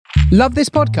Love this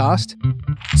podcast?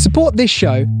 Support this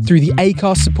show through the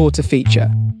Acast supporter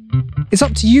feature. It's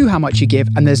up to you how much you give,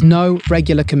 and there's no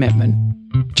regular commitment.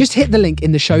 Just hit the link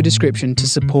in the show description to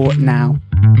support now.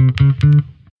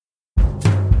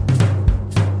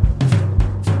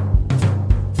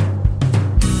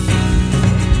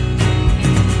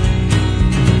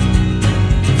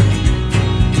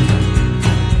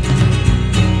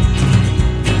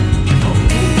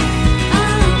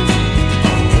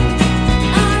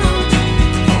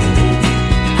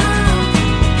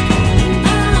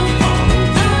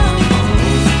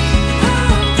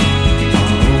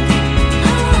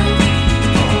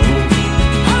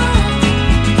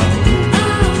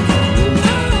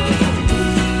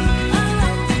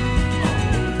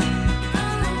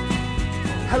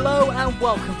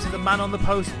 Man on the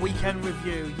Post weekend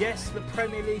review. Yes, the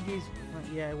Premier League is,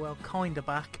 kind of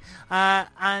back.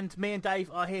 And me and Dave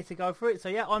are here to go through it. So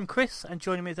yeah, I'm Chris, and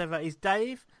joining me as ever is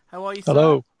Dave. How are you, sir?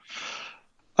 Hello.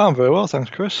 I'm very well, thanks,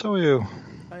 Chris. How are you?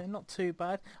 Not too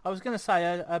bad. I was going to say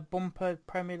a bumper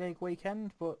Premier League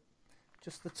weekend, but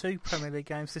just the 2 Premier League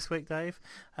games this week, Dave.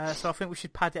 So I think we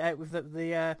should pad it out with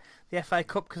the FA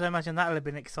Cup, because I imagine that'll have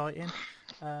been exciting.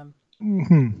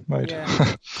 Right.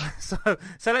 Yeah. so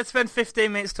let's spend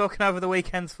 15 minutes talking over the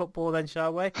weekend's football then,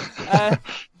 shall we?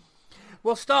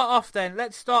 We'll start off then.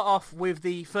 Let's start off with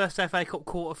the first FA Cup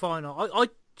quarter-final. I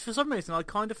for some reason, I'd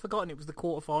kind of forgotten it was the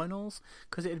quarter-finals,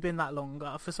 because it had been that long.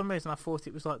 For some reason, I thought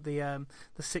it was like the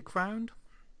 6th round.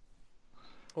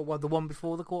 Or the one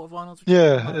before the quarterfinals?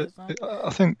 Yeah, I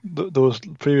think those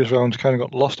previous rounds kind of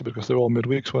got lost because they were all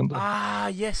midweeks, weren't they? Ah,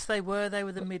 yes, they were. They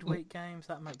were the midweek games.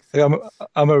 That makes sense. Yeah,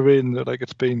 I'm reading that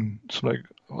it's been something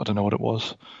I don't know what it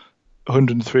was,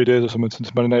 103 days or something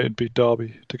since Man United beat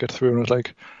Derby to get through, and it's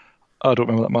like I don't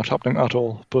remember that match happening at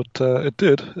all, but it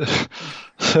did.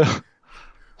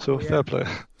 so fair play.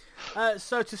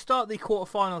 So to start the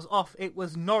quarterfinals off, it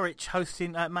was Norwich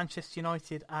hosting Manchester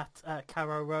United at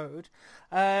Carrow Road.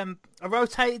 A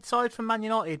rotated side from Man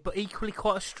United, but equally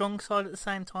quite a strong side at the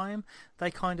same time. They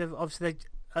kind of, obviously,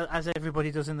 as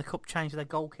everybody does in the Cup, change their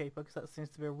goalkeeper, because that seems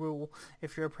to be a rule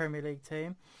if you're a Premier League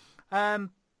team.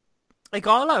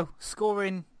 Ighalo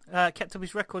scoring, kept up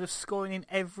his record of scoring in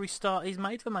every start he's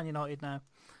made for Man United now.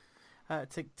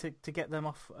 To get them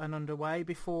off and underway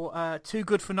before too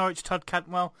good for Norwich. Todd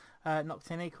Cantwell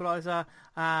knocked in equaliser,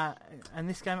 and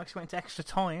this game actually went into extra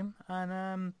time,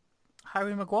 and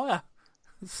Harry Maguire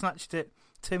snatched it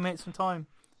 2 minutes from time.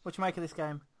 What do you make of this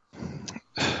game?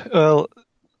 Well,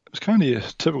 it was kind of a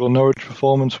typical Norwich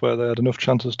performance where they had enough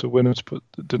chances to win it, but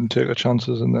didn't take their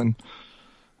chances, and then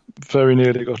very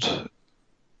nearly got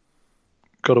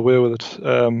away with it.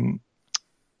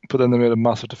 But then they made a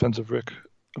massive defensive rick.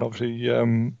 And obviously,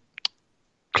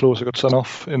 Klose got sent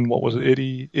off in, what was it,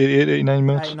 88, 89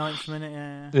 minutes? 89th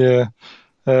minute, yeah.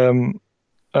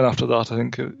 And after that, I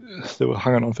think they were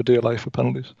hanging on for dear life for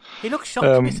penalties. He looked shocked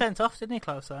to be sent off, didn't he,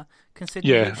 Klose?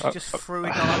 Considering he just threw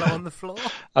Ighalo on the floor.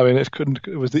 I mean,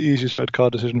 it was the easiest red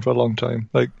card decision for a long time.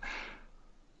 Like,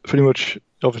 pretty much,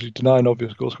 obviously, denying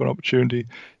obvious goal-scoring opportunity.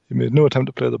 He made no attempt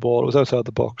to play the ball. It was outside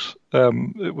the box.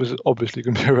 It was obviously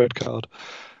going to be a red card.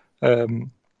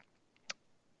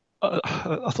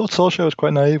 I thought Solskjaer was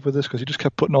quite naive with this, because he just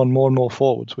kept putting on more and more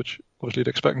forwards, which obviously you'd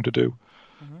expect him to do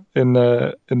in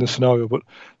this scenario. But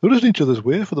they were just in each other's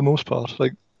way for the most part.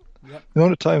 Like, the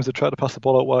amount of times they tried to pass the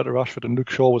ball out wide to Rashford and Luke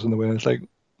Shaw was in the way, and it's like,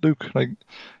 Luke,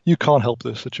 you can't help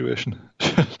this situation.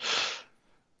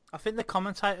 I think the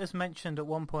commentators mentioned at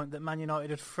one point that Man United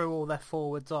had threw all their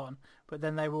forwards on, but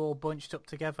then they were all bunched up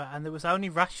together, and there was only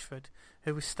Rashford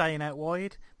who was staying out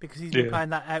wide, because he's been playing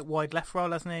that out wide left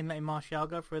role, hasn't he, and letting Martial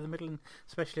go through the middle, and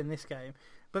especially in this game.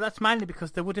 But that's mainly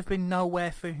because there would have been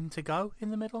nowhere for him to go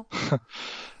in the middle.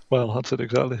 Well, that's it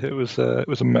exactly. It was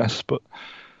a mess, but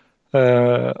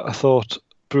I thought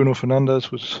Bruno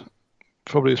Fernandes was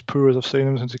probably as poor as I've seen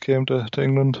him since he came to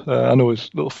England. I know his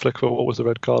little flick for what was the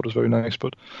red card was very nice,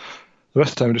 but the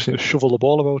rest of the time he just seemed to shovel the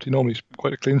ball about. He normally is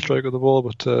quite a clean striker of the ball,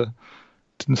 but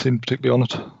didn't seem particularly on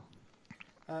it.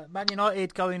 Man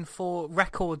United going for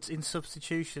records in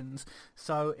substitutions.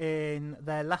 So in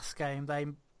their last game, they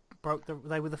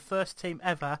were the first team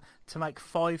ever to make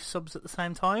 5 subs at the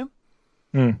same time.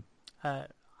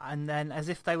 And then, as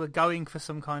if they were going for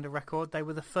some kind of record, they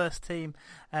were the first team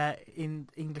in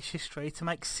English history to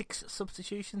make 6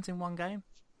 substitutions in one game.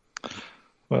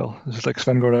 Well, this is like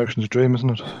Sven-Göran Eriksson's dream,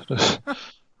 isn't it? There's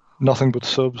nothing but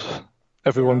subs.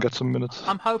 Everyone gets some minutes.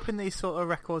 I'm hoping these sort of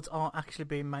records aren't actually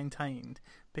being maintained,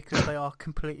 because they are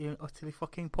completely and utterly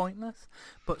fucking pointless.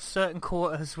 But certain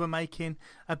quarters were making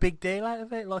a big deal out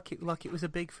of it, like it was a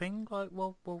big thing. Like,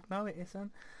 well, no, it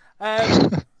isn't.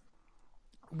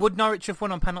 Would Norwich have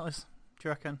won on penalties, do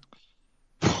you reckon?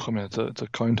 I mean, it's a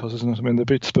coin toss, isn't it? I mean, they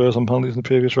beat Spurs on penalties in the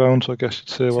previous round, so I guess you'd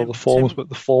say, well, the form's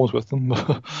with them.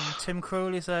 Tim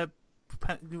Krul is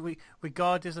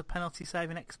regarded as a penalty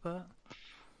saving expert.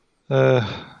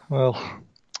 Well,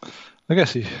 I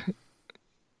guess he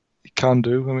can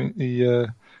do. I mean, he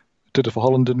did it for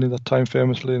Holland, didn't he? That time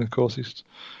famously, and of course he's,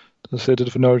 as I say, did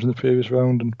it for Norwich in the previous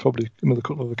round, and probably another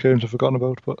couple of occasions I've forgotten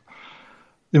about. But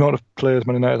the amount of players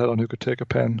Man United had on who could take a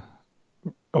pen,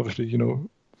 obviously,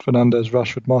 Fernandes,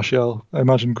 Rashford, Martial. I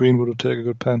imagine Greenwood would take a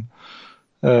good pen.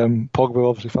 Pogba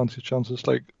obviously fancied chances.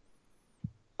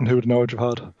 And who would Norwich have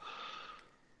had?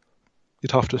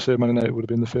 You'd have to say Man United would have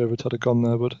been the favourites had it gone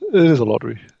there, but it is a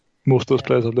lottery. Most of those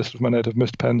players I've listed for Man United have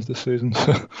missed pens this season.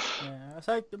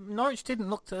 So Norwich didn't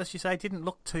look, as you say, didn't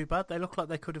look too bad. They looked like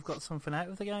they could have got something out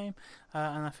of the game,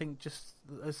 and I think just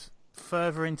as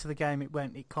further into the game it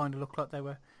went, it kind of looked like they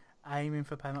were aiming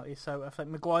for penalties. So I think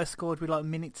Maguire scored with a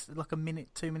minute,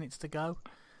 2 minutes to go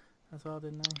as well,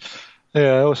 didn't they?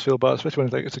 Yeah, I always feel bad, especially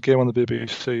when it's a game on the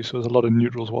BBC, so there's a lot of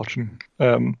neutrals watching.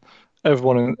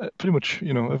 Everyone, pretty much,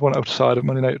 everyone outside of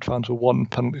Man United fans were wanting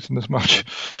penalties in this match,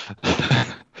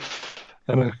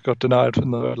 and it got denied in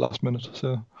the last minute.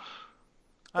 So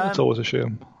it's always a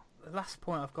shame. The last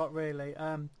point I've got really,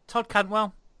 Todd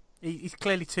Cantwell, he's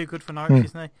clearly too good for Norwich,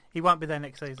 isn't he? He won't be there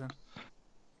next season.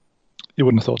 You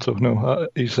wouldn't have thought so. No,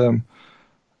 he's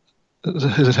is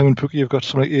it him and Pukki? You've got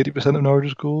something like 80% of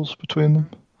Norwich's goals between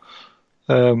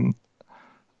them.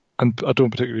 And I don't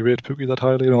particularly rate Pukki that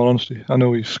highly, in all honesty. I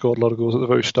know he scored a lot of goals at the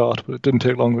very start, but it didn't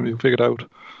take long to figure it out.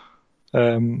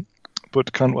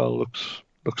 But Cantwell looks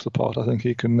the part. I think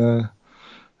he can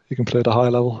play at a high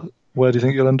level. Where do you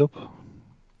think he'll end up?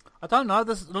 I don't know.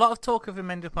 There's a lot of talk of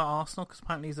him ending up at Arsenal because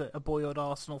apparently he's a boyhood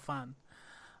Arsenal fan.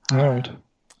 All right.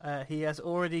 He has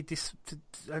already,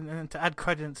 and to add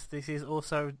credence, this is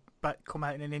also come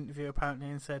out in an interview apparently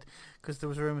and said, because there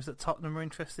was rumours that Tottenham were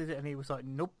interested, and he was like,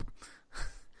 nope.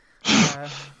 How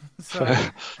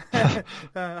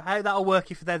that'll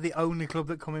work if they're the only club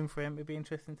that come in for him, it'd be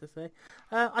interesting to see.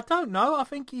 I don't know. I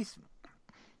think it's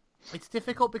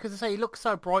difficult because I say he looks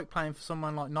so bright playing for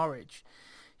someone like Norwich.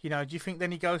 Do you think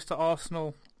then he goes to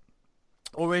Arsenal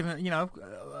or even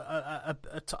a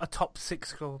top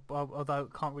 6 club? Although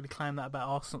I can't really claim that about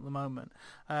Arsenal at the moment.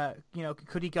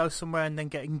 Could he go somewhere and then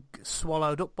get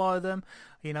swallowed up by them?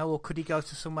 Or could he go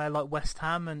to somewhere like West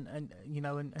Ham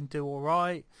and do all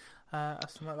right?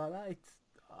 Something like that.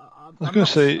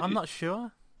 I'm not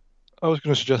sure. I was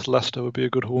going to suggest Leicester would be a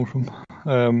good home for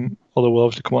him. Although we'll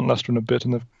obviously come on Leicester in a bit,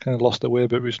 and they've kind of lost their way a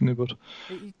bit recently. But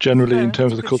generally, in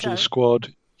terms of the culture of the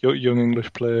squad, young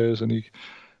English players, and he's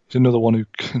another one who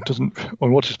doesn't. I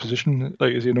mean, what's his position?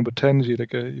 Like, is he a number 10? Is he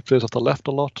he plays off the left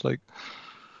a lot? Like,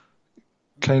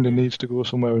 kind of needs to go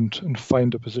somewhere and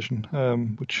find a position.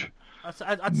 Which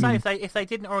I'd say if they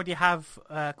didn't already have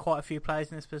quite a few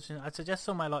players in this position, I'd suggest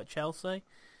somewhere like Chelsea.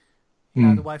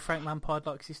 The way Frank Lampard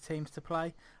likes his teams to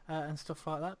play and stuff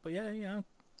like that. But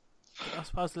I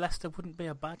suppose Leicester wouldn't be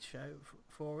a bad show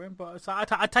for him. But so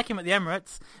I'd take him at the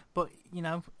Emirates. But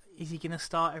is he going to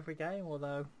start every game?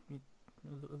 Although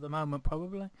at the moment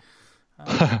probably,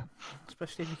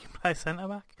 especially if he can play centre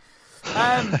back.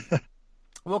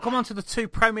 We'll come on to the 2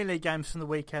 Premier League games from the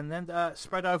weekend then,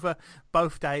 spread over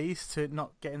both days to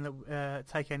not get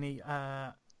take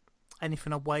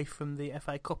anything away from the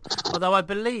FA Cup. Although I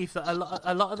believe that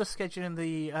a lot of the schedule in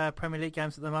the Premier League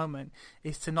games at the moment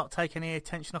is to not take any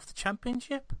attention off the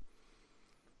Championship,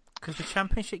 because the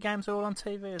Championship games are all on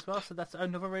TV as well. So that's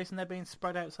another reason they're being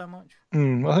spread out so much.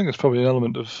 I think it's probably an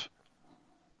element of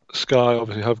Sky.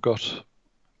 Obviously, have got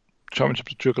Championship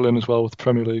to juggle in as well with the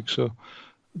Premier League, so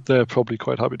they're probably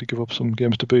quite happy to give up some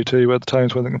games to BT at the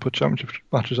times when they can put Championship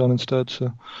matches on instead.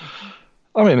 So,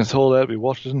 I mean, it's all there to be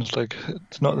watched, isn't it? Like,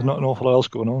 there's not an awful lot else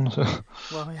going on. So.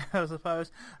 Well, yeah, I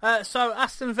suppose. So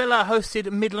Aston Villa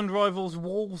hosted Midland rivals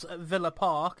Wolves at Villa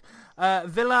Park.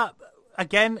 Villa,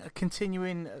 again,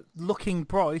 continuing looking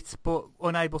bright, but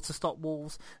unable to stop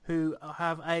Wolves, who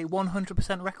have a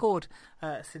 100% record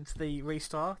since the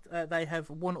restart. They have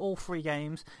won all 3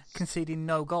 games, conceding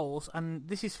no goals, and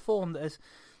this is form that has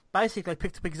basically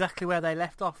picked up exactly where they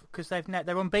left off, because they're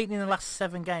unbeaten in the last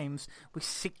 7 games with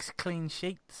 6 clean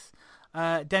sheets.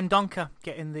 Dendoncker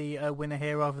getting the winner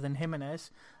here rather than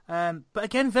Jimenez. But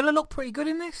again, Villa looked pretty good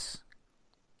in this.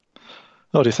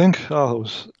 What do you think? I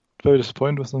was very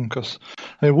disappointed with them because,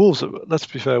 I mean, Wolves, let's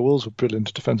be fair, Wolves were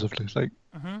brilliant defensively. Like,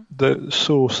 they're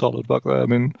so solid back there. I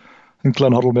mean, I think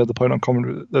Glenn Hoddle made the point on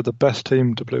commentary, they're the best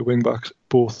team to play wing-backs,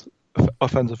 both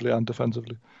offensively and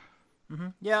defensively.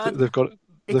 Yeah, they've got it.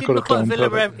 It didn't look like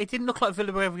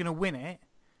Villa were ever going to win it,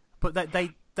 but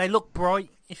they they look bright,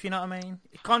 if you know what I mean.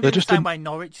 It kind They of the just same didn't- way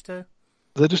Norwich do.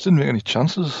 They just didn't make any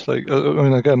chances. Like, I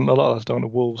mean, again, a lot of that's down to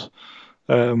Wolves.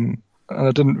 And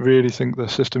I didn't really think the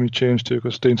system he changed to,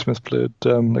 because Dean Smith played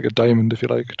like a diamond, if you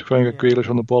like, to try and get Grealish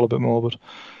on the ball a bit more. But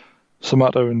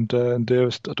Samatta and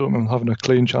Davis, I don't remember having a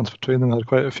clean chance between them. They had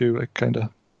quite a few like kind of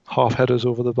half headers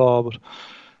over the bar, but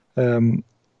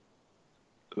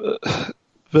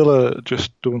Villa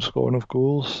just don't score enough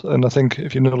goals. And I think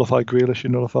if you nullify Grealish, you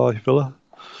nullify Villa.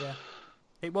 Yeah,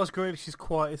 it was Grealish's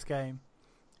quietest game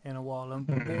in a while, and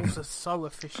Wolves are so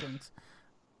efficient.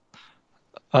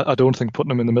 I don't think putting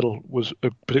them in the middle was a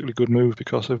particularly good move,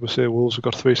 because if we say Wolves have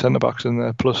got 3 centre backs in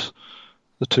there plus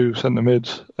the 2 centre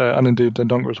mids, and indeed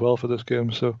Dendoncker as well for this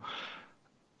game. So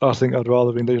I think I'd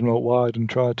rather been leaving them out wide and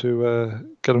try to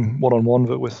get them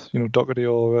one-on-one with Doherty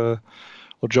or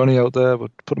Johnny out there,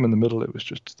 but put them in the middle. It was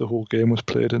just the whole game was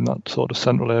played in that sort of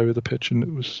central area of the pitch, and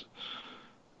it was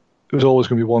always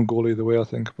going to be one goal either way, I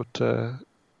think. But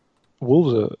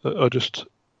Wolves are just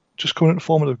coming into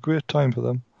form at a great time for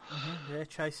them. Yeah,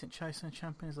 chasing a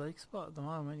Champions League spot at the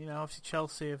moment. Obviously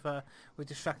Chelsea were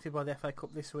distracted by the FA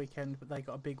Cup this weekend, but they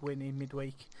got a big win in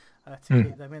midweek to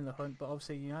keep them in the hunt. But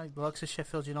obviously, the likes of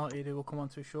Sheffield United, who we'll come on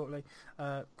to shortly,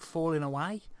 falling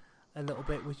away a little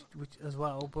bit, which as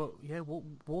well. But yeah,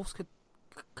 Wolves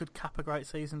could cap a great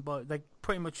season, but they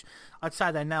pretty much, I'd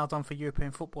say they're nailed on for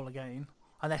European football again,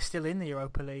 and they're still in the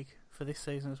Europa League for this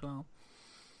season as well.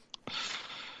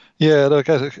 Yeah, I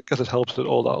guess it helps that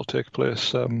all that will take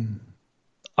place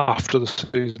after the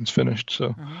season's finished.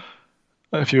 So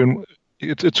if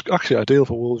it's actually ideal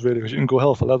for Wolves, really, because you can go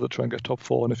hell for leather to try and get top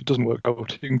 4, and if it doesn't work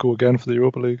out, you can go again for the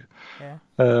Europa League. Yeah.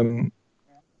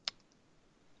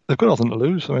 They've got nothing to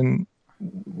lose. I mean,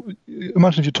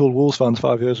 imagine if you told Wolves fans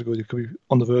 5 years ago you could be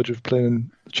on the verge of playing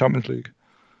in the Champions League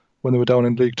when they were down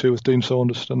in League 2 with Dean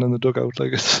Saunders standing in the dugout.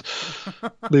 Like, it's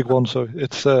League 1, so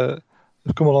it's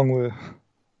they've come a long way.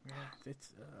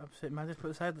 It's absolutely magic.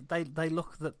 But they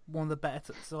look that one of the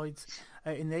better sides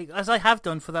in the league, as they have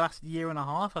done for the last year and a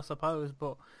half, I suppose.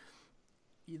 But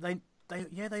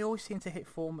they always seem to hit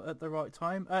form at the right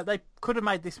time. They could have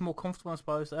made this more comfortable, I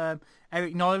suppose.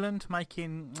 Eric Nyland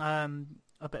making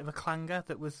a bit of a clanger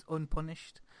that was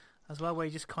unpunished as well, where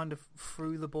he just kind of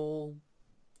threw the ball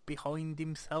behind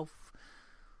himself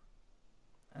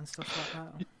and stuff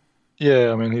like that.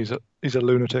 Yeah, I mean, he's a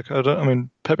lunatic. I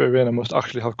mean, Pepe Reina must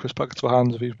actually have Chris Packett for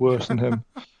hands if he's worse than him.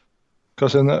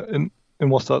 Because in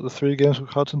what's that, the 3 games we've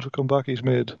had since we come back, he's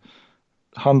made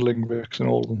handling breaks in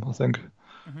all of them, I think.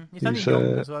 He's only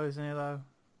young as well, isn't he, though?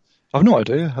 I've no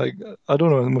idea. I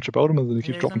don't know much about him other than he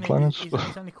keeps dropping clangers.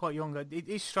 He's only quite young. It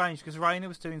is strange because Reina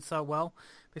was doing so well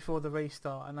before the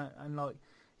restart, and like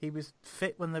he was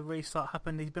fit when the restart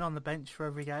happened. He's been on the bench for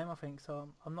every game, I think. So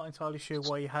I'm not entirely sure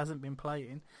why he hasn't been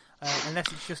playing,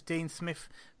 unless it's just Dean Smith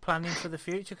planning for the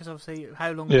future. Because obviously,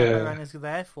 how long Reina's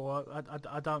there for,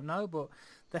 I don't know. But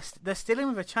they're still in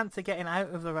with a chance of getting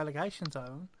out of the relegation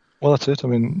zone. Well, that's it. I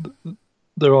mean,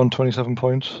 they're on 27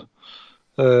 points,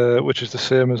 which is the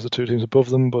same as the 2 teams above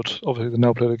them. But obviously, they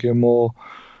now play the game more.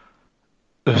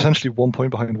 They're essentially 1 point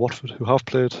behind Watford, who have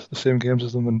played the same games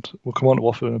as them, and we'll come on to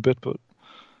Watford in a bit, but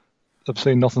I've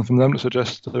seen nothing from them to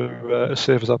suggest they're as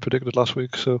safe as I predicted last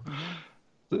week. So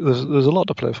there's a lot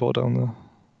to play for down there.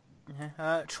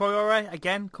 Yeah. Traoré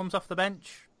again comes off the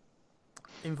bench,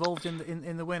 involved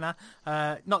in the winner.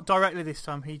 Not directly this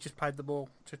time. He just played the ball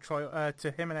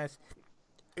to Jimenez,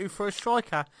 who for a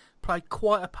striker played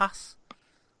quite a pass.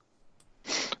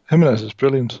 Jimenez is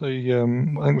brilliant. I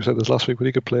think we said this last week, but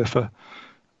he could play for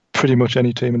pretty much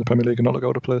any team in the Premier League and not look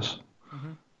out of place.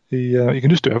 He can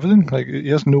just do everything. Like, he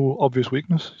has no obvious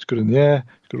weakness. He's good in the air.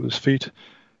 He's good with his feet.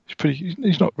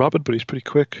 He's not rapid, but he's pretty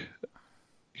quick.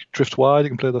 He drifts wide. He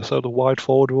can play the sort of wide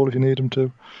forward role if you need him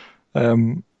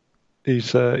to.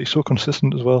 He's so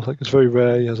consistent as well. Like, it's very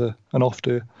rare he has an off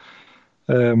day,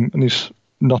 and he's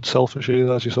not selfish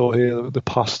either, as you saw here. The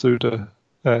pass through to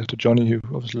Johnny, who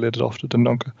obviously laid it off to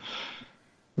Dendoncker.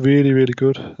 Really, really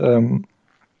good. So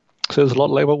there's a lot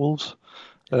to like about Wolves.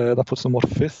 That puts them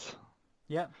 5th.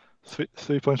 Yeah.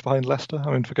 3 points behind Leicester.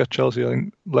 I mean, forget Chelsea. I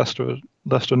think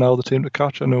Leicester now the team to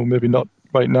catch. I know maybe not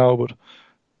right now, but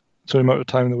it's only a matter of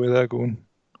time the way they're going.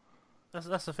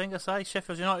 That's the thing I say.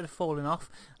 Sheffield United have fallen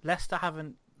off. Leicester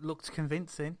haven't looked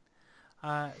convincing.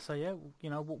 So yeah,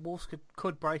 Wolves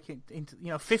could break it into.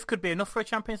 5th could be enough for a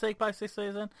Champions League place this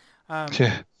season.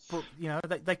 Yeah. But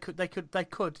they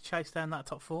could chase down that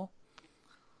top 4.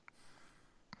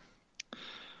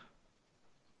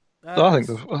 I think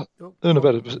they're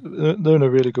in a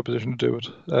really good position to do it.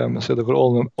 I say they've got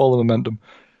all the momentum.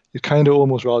 You kind of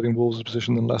almost rather in Wolves'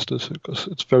 position than Leicester's, because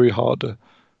it's very hard to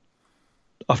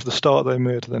after the start they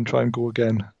made to then try and go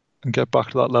again and get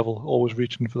back to that level, always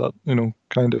reaching for that,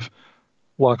 kind of,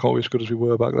 why can't we be as good as we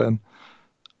were back then?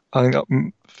 I think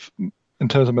that, in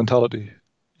terms of mentality,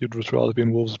 you'd just rather be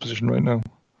in Wolves' position right now.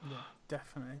 Yeah,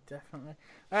 definitely.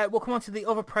 We'll come on to the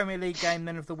other Premier League game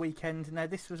then of the weekend. Now,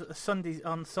 this was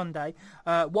on Sunday.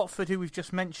 Watford, who we've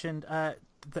just mentioned, that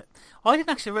I didn't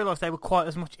actually realise they were quite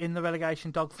as much in the relegation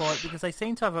dogfight because they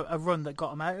seem to have a run that got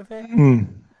them out of it.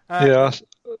 Yeah,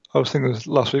 I was thinking this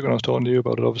last week when I was talking to you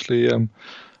about it. Obviously,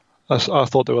 I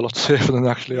thought they were a lot safer than they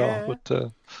actually are.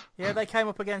 But yeah, they came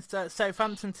up against a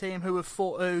Southampton team who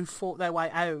fought their way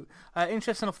out.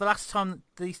 Interesting enough, the last time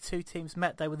these two teams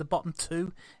met, they were the bottom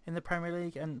two in the Premier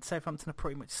League, and Southampton are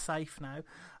pretty much safe now.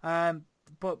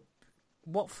 But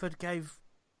Watford gave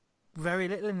very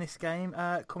little in this game,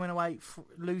 coming away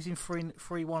losing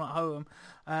 3-1 at home.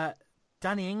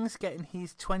 Danny Ings getting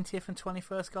his 20th and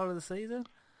 21st goal of the season.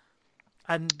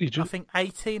 And I think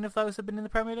 18 of those have been in the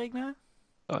Premier League now.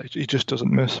 He just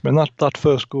doesn't miss. I mean, that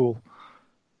first goal,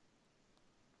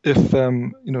 if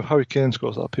Harry Kane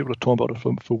scores that, people are talking about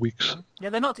it for weeks.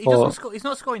 Yeah, they're not. He's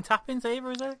not scoring tap-ins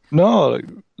either, is he? No,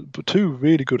 but two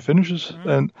really good finishes.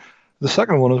 And the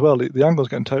second one as well, the angle's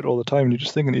getting tighter all the time, and you're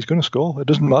just thinking he's going to score. It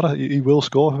doesn't matter. He will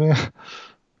score.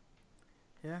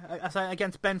 Yeah, I say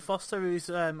against Ben Foster, who's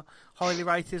highly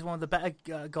rated as one of the better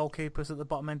goalkeepers at the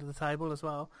bottom end of the table as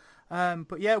well.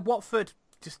 But yeah, Watford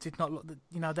just did not look.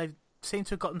 They seem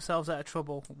to have got themselves out of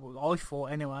trouble. Well, I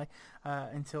thought anyway,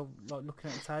 until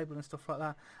looking at the table and stuff like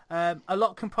that. A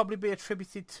lot can probably be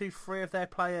attributed to three of their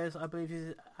players. I believe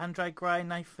is Andre Gray,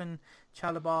 Nathan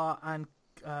Chalobah, and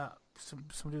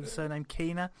somebody with the surname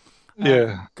Keener.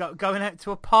 Going out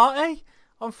to a party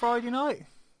on Friday night.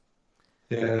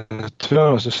 Yeah, to be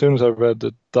honest, as soon as I read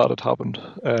that had happened,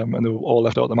 and they were all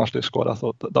left out of the matchday squad, I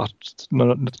thought that's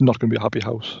not going to be a happy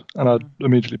house, and I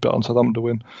immediately bet on Southampton to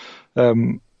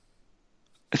win.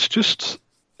 It's just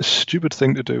a stupid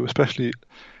thing to do, especially it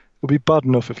would be bad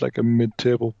enough if like a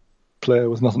mid-table player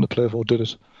with nothing to play for did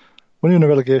it. When you're in a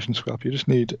relegation scrap, you just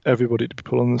need everybody to be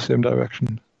pulling in the same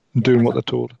direction and doing what they're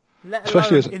told.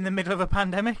 Especially in the middle of a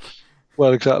pandemic.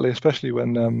 Well, exactly, especially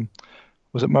when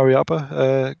was it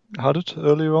Mariappa had it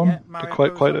earlier on? Yeah,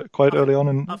 quite early on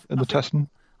in the testing.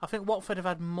 I think Watford have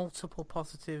had multiple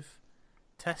positive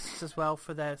tests as well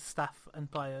for their staff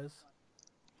and players.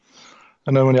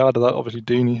 And then when you add to that, obviously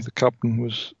Deeney, the captain,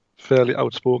 was fairly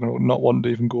outspoken about not wanting to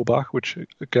even go back, which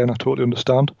again I totally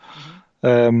understand.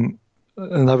 And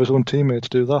have his own teammates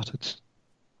do that. It's,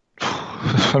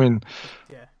 I mean,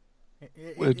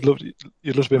 you'd love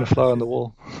to be in a fly on the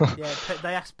wall. Yeah,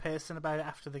 they asked Pearson about it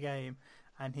after the game,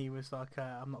 and he was like,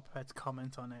 "I'm not prepared to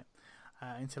comment on it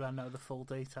until I know the full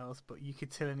details." But you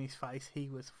could tell in his face he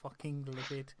was fucking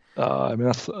livid. I mean,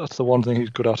 that's the one thing he's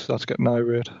good at. That's getting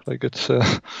irate. Like it's.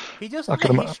 He does have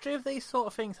a history of these sort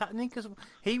of things happening because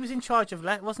he was in charge of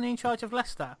wasn't he in charge of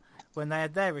Leicester when they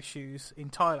had their issues in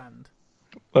Thailand?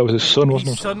 Well, it was his son, wasn't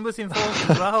it? His son was involved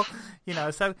as well.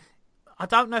 So I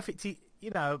don't know if it's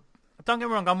Don't get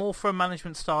me wrong. I'm all for a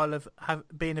management style of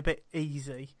being a bit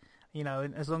easy,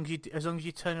 and as long as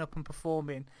you turn up and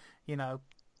performing,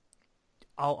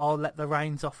 I'll let the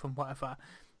reins off and whatever.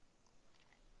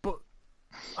 But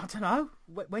I don't know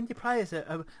when your players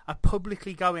are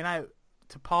publicly going out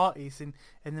to parties in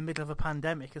the middle of a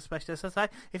pandemic, especially as I say,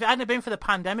 if it hadn't been for the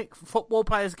pandemic, football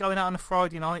players going out on a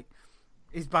Friday night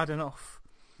is bad enough.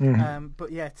 Mm-hmm.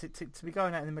 But yeah, to be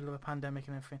going out in the middle of a pandemic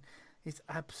and everything is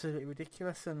absolutely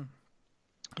ridiculous. And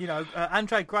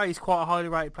Andre Gray is quite a highly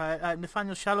rated player.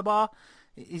 Nathaniel Chalobah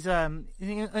is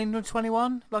under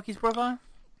 21, like his brother.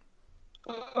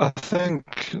 I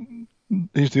think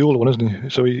he's the older one, isn't he?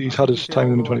 So he's had his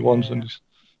time in the 21s,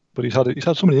 but he's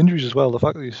had so many injuries as well. The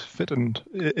fact that he's fit and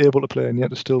able to play and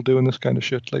yet is still doing this kind of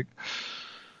shit, like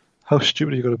how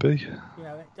stupid are you got to be?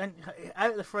 Yeah, and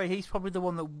out of the three, he's probably the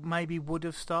one that maybe would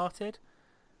have started.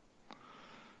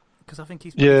 Because I think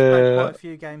he's played quite a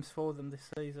few games for them this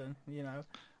season.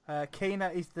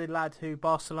 Keener is the lad who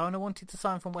Barcelona wanted to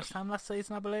sign from West Ham last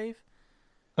season, I believe.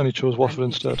 And he chose Watford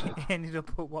instead. He ended up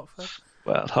at Watford.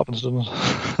 Well, it happens, doesn't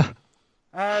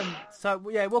it? So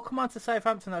yeah, we'll come on to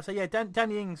Southampton though. So yeah,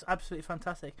 Danny Ings, absolutely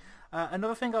fantastic.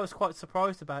 Another thing I was quite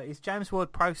surprised about is James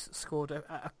Ward-Prowse scored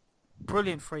a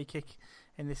brilliant free kick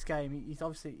in this game. He's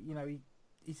obviously,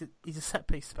 he's a set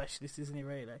piece specialist, isn't he?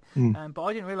 Really. But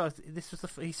I didn't realise this was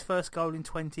his first goal in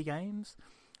 20 games,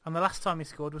 and the last time he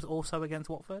scored was also against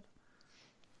Watford.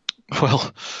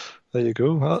 Well, there you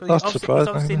go. That's surprising. He's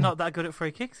obviously not that good at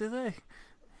free kicks, is he?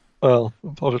 Well,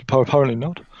 apparently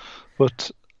not.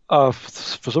 But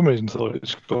For some reason, thought he'd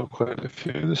scored quite a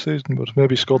few this season, but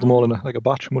maybe scored them all in a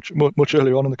batch much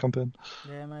earlier on in the campaign.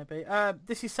 Yeah, maybe.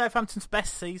 This is Southampton's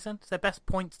best season. It's their best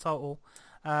points total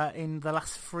in the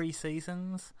last 3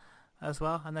 seasons as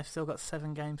well, and they've still got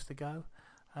 7 games to go.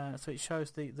 So it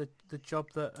shows the job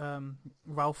that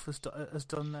Ralph has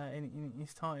done there in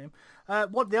his time.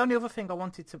 The only other thing I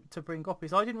wanted to bring up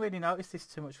is I didn't really notice this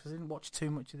too much because I didn't watch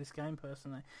too much of this game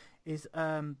personally. Is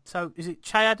it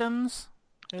Che Adams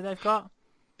who they've got?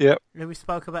 Yeah. Who we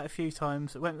spoke about a few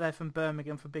times. Went there from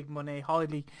Birmingham for big money,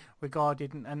 highly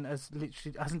regarded, and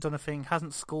hasn't done a thing,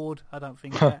 hasn't scored. I don't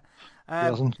think yet. He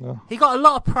hasn't. No. He got a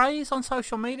lot of praise on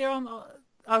social media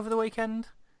over the weekend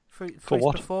for his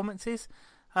performances.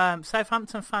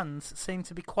 Southampton fans seem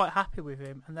to be quite happy with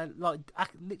him, and they're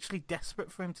literally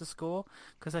desperate for him to score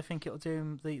because they think it'll do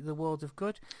him the world of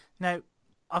good. Now,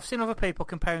 I've seen other people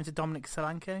compare him to Dominic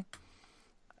Solanke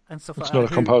and stuff like that.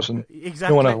 It's not a comparison.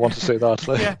 Exactly. No one ever wants to say that.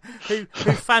 Yeah, who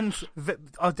fans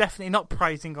are definitely not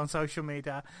praising on social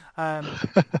media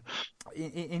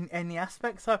in any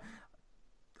aspect. So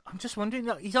I'm just wondering.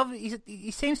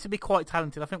 He seems to be quite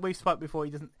talented. I think we've spoke before.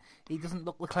 He doesn't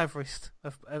look the cleverest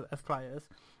of players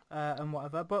and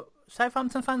whatever. But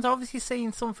Southampton fans are obviously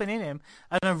seeing something in him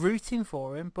and are rooting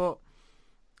for him. But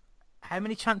how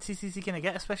many chances is he going to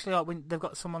get? Especially when they've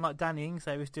got someone like Danny Ings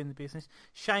there who's doing the business.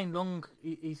 Shane Long,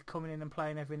 he's coming in and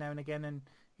playing every now and again, and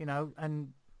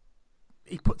and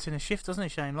he puts in a shift, doesn't he,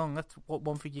 Shane Long? That's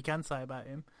one thing you can say about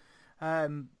him.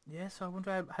 So I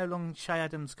wonder how long Che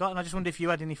Adams got, and I just wonder if you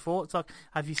had any thoughts. Like,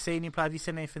 have you seen him play? Have you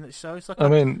seen anything that shows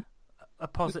a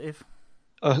positive?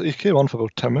 He came on for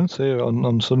about 10 minutes here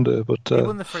on Sunday, but he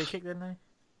won the free kick, didn't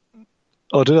he?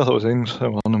 Oh, did I? Thought it was Ings. Oh,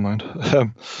 well, never mind.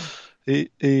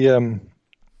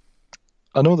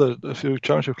 I know that a few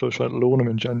championship clubs tried to loan him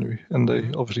in January, and they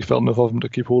obviously felt enough of him to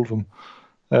keep hold of him.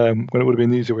 When it would have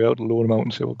been the easier way out to loan him out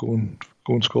and say, well, go and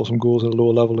score some goals at a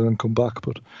lower level and then come back.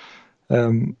 But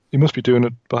he must be doing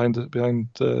it behind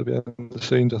the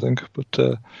scenes, I think. But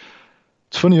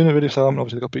it's funny, really, Southampton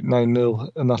obviously they got beat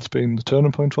 9-0, and that's been the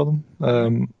turning point for them.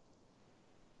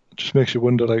 It just makes you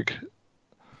wonder, do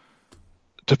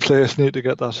players need to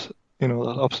get that,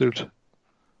 that absolute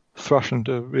thrashing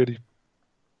to really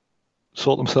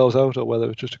sort themselves out, or whether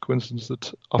it's just a coincidence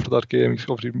that after that game he's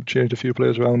obviously changed a few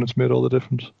players around and it's made all the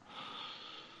difference.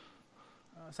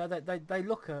 So they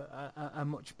look a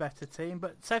much better team,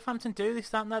 but Southampton do this,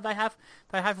 don't they?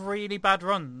 They have really bad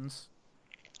runs,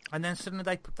 and then suddenly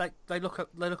they look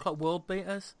like world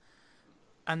beaters,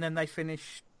 and then they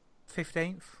finish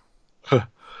 15th.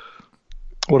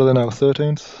 What are they now?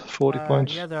 13th, 40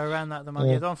 points. Yeah, they're around that at the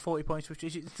moment. Yeah, they're on 40 points, which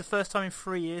is it's the first time in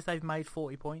 3 years they've made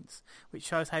 40 points, which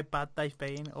shows how bad they've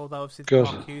been. Although obviously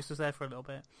Mark Hughes was there for a little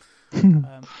bit,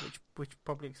 which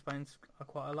probably explains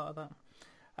quite a lot of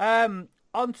that.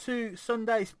 On to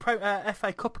Sunday's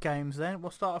FA Cup games then.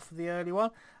 We'll start off with the early one.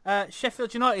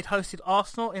 Sheffield United hosted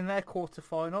Arsenal in their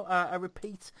quarter-final, a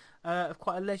repeat of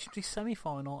quite a legendary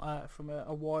semi-final from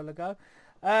a while ago.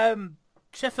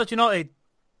 Sheffield United,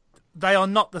 they are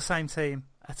not the same team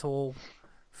at all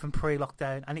from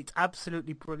pre-lockdown, and it's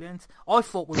absolutely brilliant. I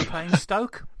thought we were playing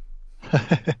Stoke.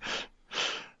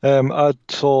 I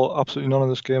saw absolutely none of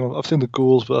this game. I've seen the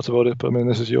goals, but that's about it. But I mean,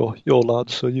 this is your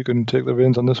lads, so you can take the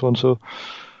reins on this one. So,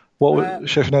 what were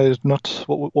Sheffield United not?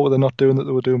 What were they not doing that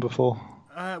they were doing before?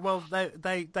 Well,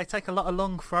 they take a lot of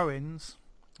long throw-ins.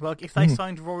 Like if they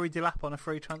signed Rory Delap on a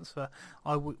free transfer,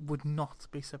 I would not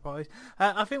be surprised.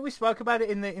 I think we spoke about it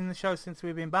in the show since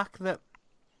we've been back that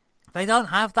they don't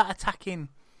have that attacking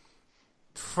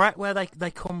threat where they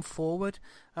come forward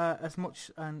as much.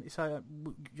 And so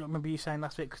I remember you saying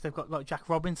last week because they've got like Jack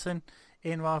Robinson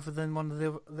in rather than one of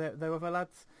the other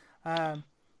lads. But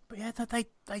yeah,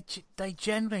 they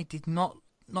generally did not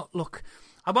look.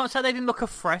 I won't say they didn't look a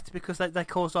threat because they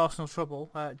caused Arsenal trouble,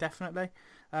 definitely.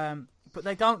 But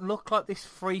they don't look like this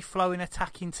free-flowing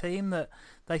attacking team that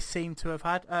they seem to have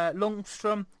had.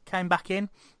 Lundstram came back in.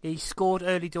 He scored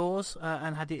early doors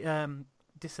and had it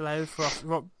disallowed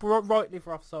rightly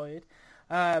for offside.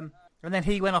 And then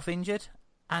he went off injured.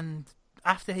 And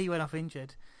after he went off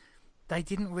injured, they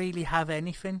didn't really have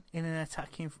anything in an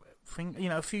attacking thing.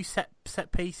 A few set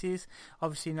pieces.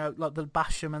 Obviously, like the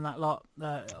Basham and that lot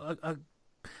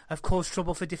have caused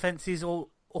trouble for defences all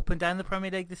up and down the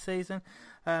Premier League this season.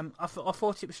 I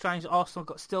thought it was strange that Arsenal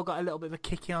still got a little bit of a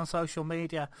kick-in on social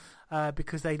media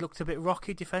because they looked a bit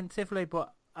rocky defensively.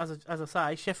 But as I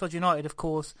say, Sheffield United have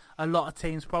caused a lot of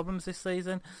teams problems this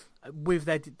season with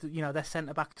their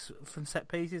centre backs from set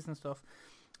pieces and stuff.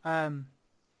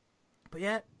 But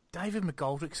yeah, David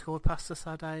McGoldrick scored past us,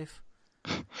 Dave.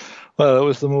 Well, it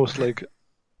was the most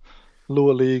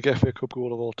lower league FA Cup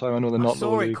goal of all time. I know they're not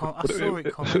lower league. I saw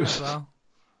it coming as well.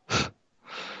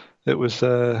 It was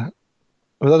that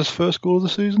his first goal of the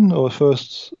season, or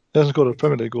first? He hasn't got a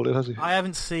Premier League goal yet, has he? I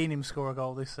haven't seen him score a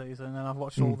goal this season, and I've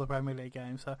watched all the Premier League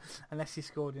games. So unless he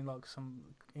scored in like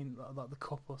the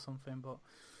cup or something,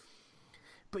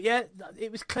 but yeah,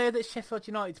 it was clear that Sheffield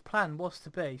United's plan was to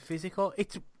be physical.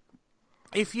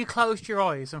 If you closed your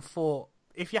eyes and thought,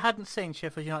 if you hadn't seen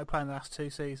Sheffield United play in the last 2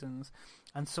 seasons,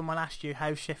 and someone asked you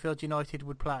how Sheffield United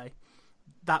would play,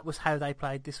 that was how they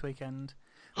played this weekend.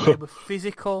 They were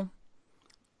physical.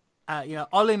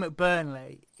 Ollie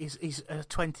McBurnley is a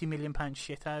 £20 million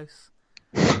shithouse.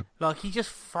 Like, he just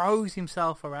throws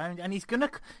himself around, and he's gonna,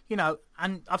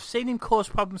 and I've seen him cause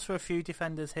problems for a few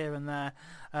defenders here and there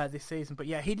this season. But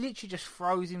yeah, he literally just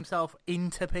throws himself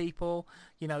into people,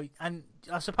 and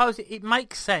I suppose it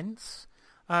makes sense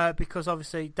because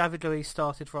obviously David Luiz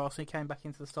started for Arsenal, he came back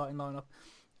into the starting lineup,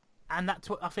 and that's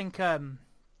what I think.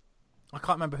 I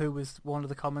can't remember who was one of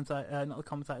the commentators, not the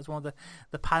commentators, one of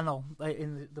the panel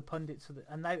in the pundits,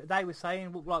 and they were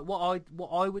saying, like,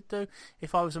 what I would do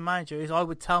if I was a manager is I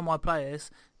would tell my players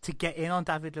to get in on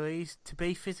David Luiz, to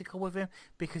be physical with him,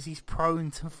 because he's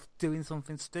prone to doing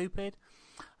something stupid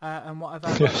and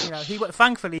whatever. Yes.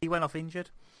 Thankfully he went off injured,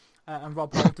 and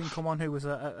Rob Holding come on, who was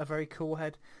a very cool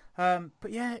head. But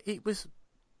yeah, it was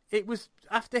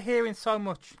after hearing so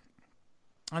much,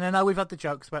 and I know we've had the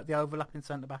jokes about the overlapping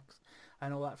centre backs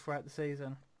and all that throughout the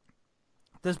season.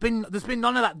 There's been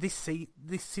none of that this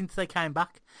since they came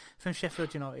back from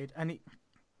Sheffield United, and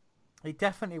it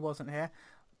definitely wasn't here.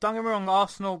 Don't get me wrong,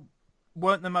 Arsenal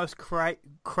weren't the most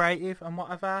creative and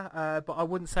whatever, but I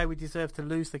wouldn't say we deserved to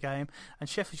lose the game, and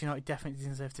Sheffield United definitely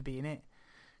deserved to be in it.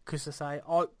 Because to say,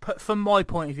 from my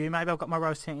point of view, maybe I've got my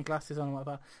rose-tinted glasses on or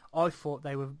whatever, I thought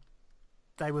they were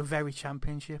very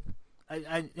Championship,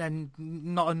 and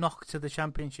not a knock to the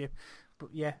Championship, but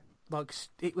yeah. Like,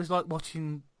 it was like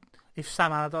watching if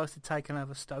Sam Allardyce had taken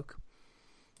over Stoke.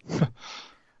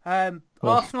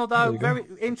 Arsenal, though, very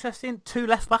interesting. 2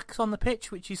 left-backs on the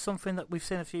pitch, which is something that we've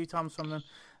seen a few times from them.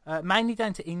 Mainly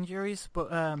down to injuries,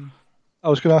 but... I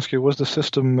was going to ask you, was the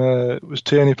system... was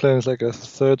Tierney playing as like a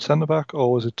third centre-back,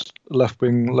 or was it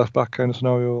left-wing, left-back kind of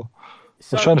scenario?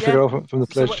 I was trying to figure out from the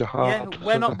players you had.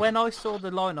 Yeah, when I saw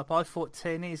the lineup, I thought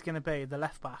Tierney is going to be the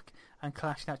left-back and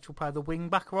Kolasinac will play the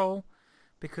wing-back role,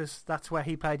 because that's where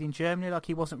he played in Germany. Like,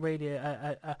 he wasn't really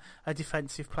a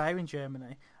defensive player in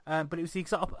Germany. But it was the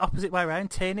exact opposite way around.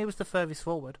 Tierney was the furthest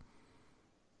forward.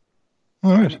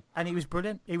 All right. And he was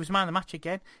brilliant. He was man of the match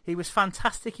again. He was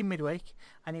fantastic in midweek,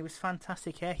 and he was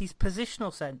fantastic here. His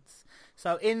positional sense.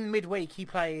 So in midweek he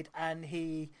played, and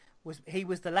he was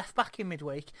the left back in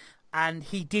midweek, and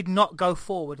he did not go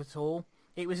forward at all.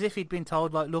 It was as if he'd been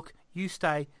told, like, look, you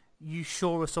stay, you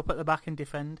shore us up at the back and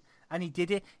defend. And he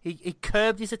did it. He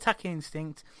curbed his attacking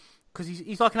instinct, because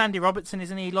he's like an Andy Robertson,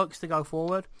 isn't he? He likes to go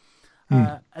forward.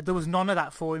 There was none of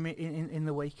that for him in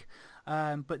the week.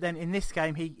 But then in this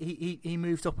game, he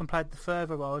moved up and played the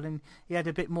further role, and he had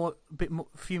a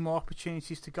few more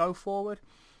opportunities to go forward.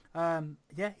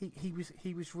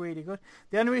 He was really good.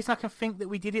 The only reason I can think that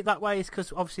we did it that way is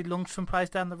because obviously Lundstram plays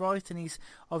down the right, and he's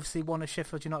obviously one of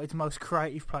Sheffield United's most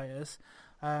creative players.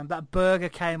 That Berger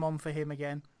came on for him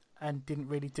again, and didn't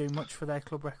really do much for their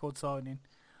club record signing.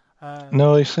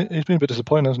 No, he's been a bit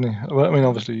disappointing, hasn't he? I mean,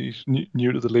 obviously he's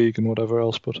new to the league and whatever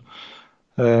else, but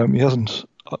he hasn't.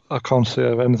 I can't say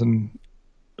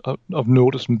I've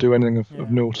noticed him do anything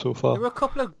of note so far. There were a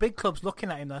couple of big clubs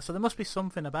looking at him there, so there must be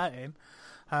something about him.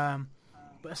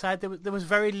 But aside, there was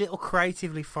very little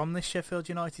creatively from this Sheffield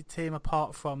United team,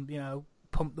 apart from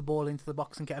pump the ball into the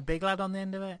box and get a big lad on the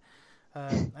end of it.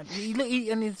 And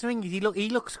the thing is, he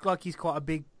looks like he's quite a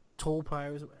big, tall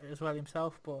player as well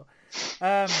himself, but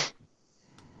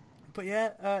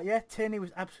Tierney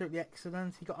was absolutely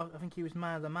excellent. I think he was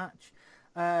man of the match.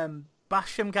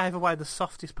 Basham gave away the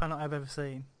softest penalty I've ever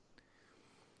seen.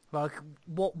 Like,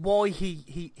 why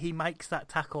he makes that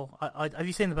tackle? Have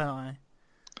you seen the penalty?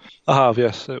 I have,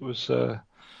 yes. It was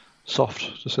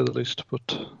soft, to say the least,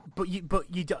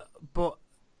 but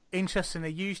interestingly,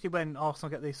 usually when Arsenal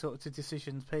get these sorts of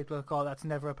decisions, people are like, "Oh, that's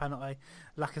never a penalty."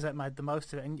 Lacazette made the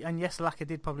most of it, and yes, Lacazette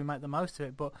did probably make the most of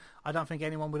it, but I don't think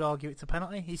anyone would argue it's a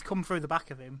penalty. He's come through the back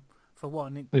of him for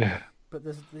one. But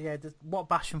there's what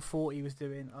Basham thought he was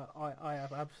doing, I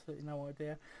have absolutely no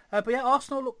idea. But yeah,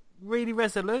 Arsenal look really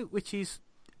resolute, which is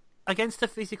against a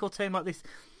physical team like this.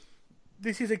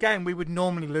 This is a game we would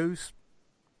normally lose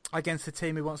against a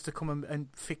team who wants to come and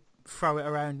throw it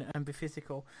around and be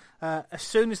physical. As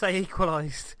soon as they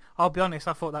equalised, I'll be honest,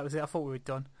 I thought that was it. I thought we were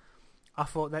done. I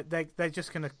thought that they're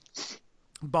just going to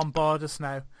bombard us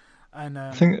now. And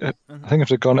I think if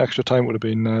they'd gone extra time, it would have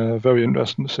been very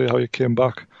interesting to see how you came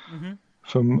back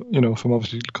from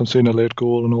obviously conceding a late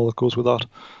goal and all that goes with that.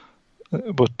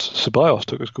 But Ceballos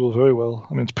took his goal very well.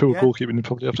 I mean, it's poor goalkeeping, you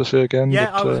probably have to say again.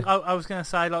 Yeah, but, I was going to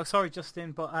say, sorry,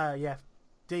 Justin, but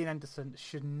Dean Henderson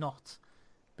should not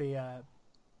be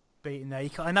beaten there.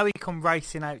 I know he come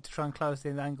racing out to try and close the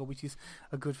angle, which is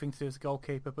a good thing to do as a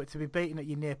goalkeeper, but to be beaten at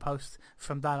your near post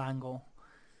from that angle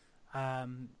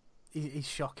is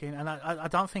shocking. And I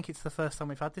don't think it's the first time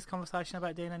we've had this conversation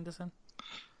about Dean Henderson.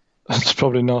 It's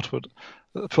probably not, but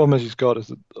the problem he's got is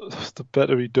that the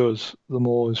better he does, the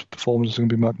more his performance is going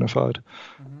to be magnified.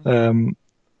 And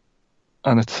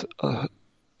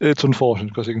it's unfortunate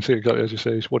because you can see exactly, as you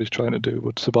say, what he's trying to do,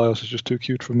 but Ceballos is just too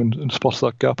cute for him and spots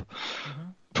that gap.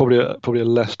 Probably a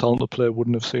less talented player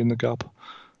wouldn't have seen the gap.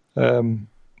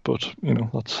 But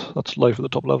that's life at the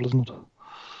top level, isn't it?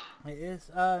 It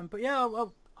is. But yeah,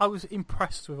 I was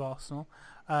impressed with Arsenal.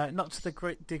 Not to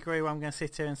the degree where I'm going to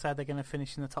sit here and say they're going to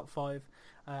finish in the top 5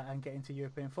 and get into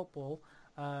European football.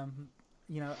 I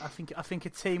think a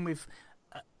team with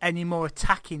any more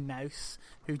attacking nous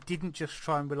who didn't just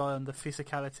try and rely on the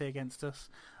physicality against us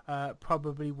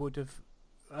probably would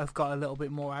have got a little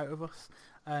bit more out of us.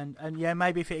 And yeah,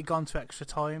 maybe if it had gone to extra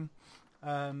time,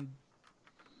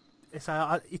 it's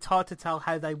hard to tell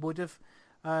how they would have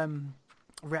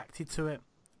reacted to it.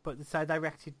 But they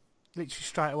reacted literally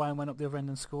straight away and went up the other end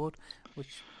and scored,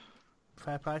 which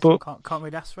fair play. Can't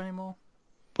really ask for any more.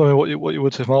 But I mean, what you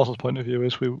would say from Arsenal's point of view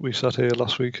is we sat here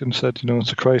last week and said,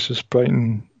 it's a crisis.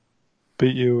 Brighton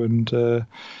beat you, and it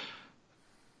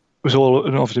was all.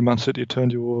 And obviously, Man City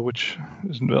turned you over, which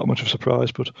isn't that much of a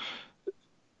surprise. But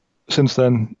since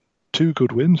then, 2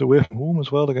 good wins away from home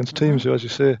as well against teams who, as you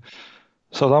say,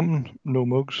 Southampton, no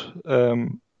mugs.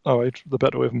 All right, they're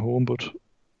better away from home, but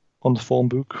on the form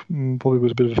book, probably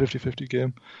was a bit of a 50-50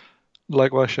 game.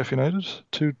 Likewise, Sheffield United,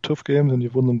 2 tough games and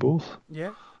you've won them both.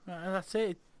 Yeah, that's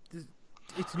it.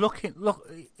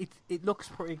 It looks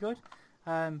pretty good,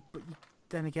 but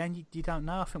then again, you don't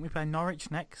know. I think we play Norwich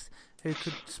next, who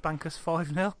could spank us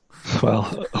 5-0.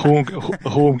 Well, a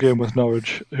home game with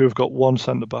Norwich, who have got 1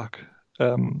 centre back.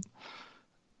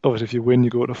 Obviously, if you win,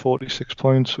 you go to 46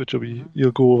 points, which will be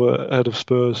you'll go over ahead of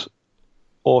Spurs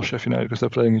or Sheffield United because they're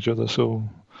playing each other. So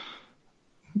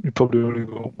you probably only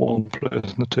got 1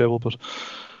 place in the table, but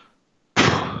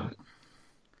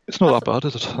it's not that bad,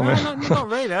 is it? No, not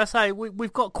really. I say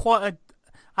we've got quite a.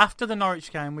 After the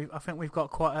Norwich game, I think we've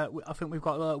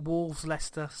got Wolves,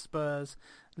 Leicester, Spurs,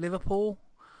 Liverpool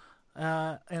in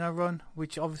a run,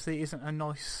 which obviously isn't a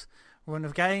nice run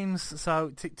of games.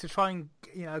 So to try and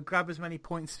grab as many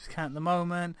points as we can at the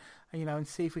moment, and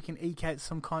see if we can eke out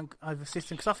some kind of a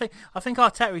system. Because I think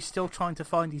Arteta is still trying to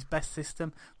find his best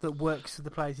system that works for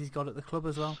the players he's got at the club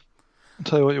as well. I'll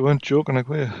tell you what, you weren't joking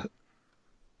away.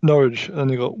 Norwich, and then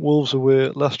you got Wolves away,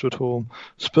 Leicester at home,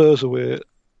 Spurs away,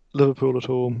 Liverpool at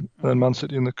home, and then Man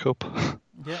City in the cup.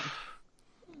 Yeah.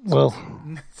 Well,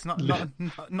 it's not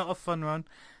a fun run.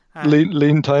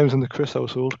 Lean times in the Chris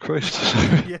household, Christ.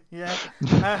 Yeah.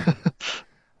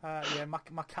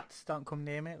 My cats don't come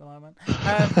near me at the moment.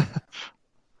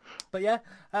 But yeah,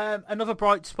 another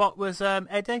bright spot was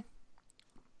Eddie.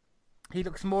 He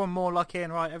looks more and more like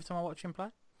Ian Wright every time I watch him play.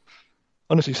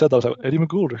 Honestly, said that was Eddie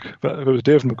McGoldrick, but it was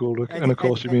David McGoldrick, and of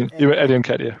course you mean Eddie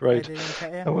Nketiah, right? Eddie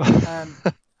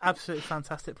Nketiah. Absolutely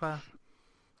fantastic player.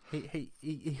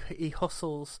 He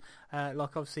hustles,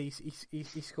 like obviously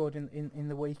he scored in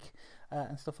the week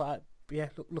and stuff like that. But yeah,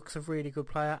 looks a really good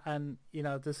player, and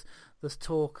there's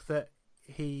talk that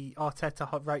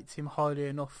Arteta rates him highly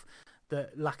enough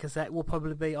that Lacazette will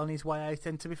probably be on his way out.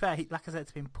 And to be fair,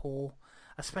 Lacazette's been poor,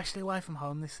 especially away from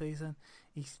home this season.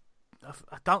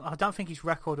 I don't think his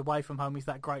record away from home is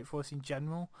that great for us in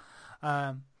general.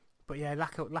 But yeah,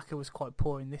 Laka was quite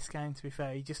poor in this game. To be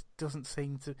fair, he just doesn't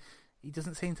seem to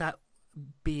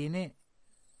be in it.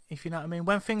 If you know what I mean.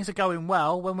 When things are going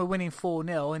well, when we're winning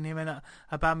 4-0, and him and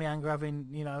Aubameyang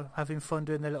are having fun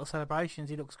doing their little celebrations,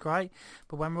 he looks great.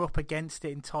 But when we're up against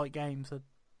it in tight games,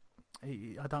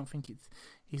 I don't think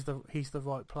he's the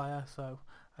right player. So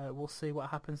we'll see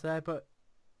what happens there. But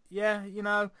yeah,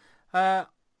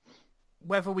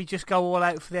 whether we just go all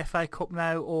out for the FA Cup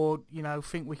now, or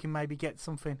think we can maybe get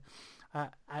something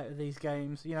out of these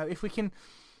games.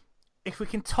 If we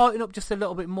can tighten up just a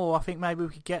little bit more, I think maybe we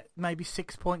could get maybe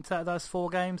 6 points out of those 4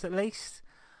 games at least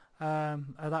of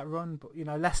that run. But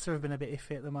Leicester have been a bit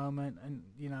iffy at the moment, and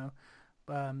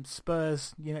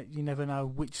Spurs, you never know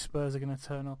which Spurs are going to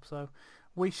turn up. So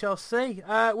we shall see.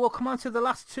 We'll come on to the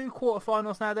last 2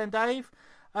 quarterfinals now, then, Dave.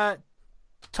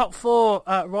 Top four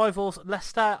rivals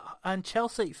Leicester and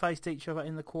Chelsea faced each other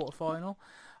in the quarter-final.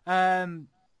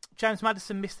 James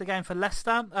Maddison missed the game for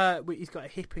Leicester. He's got a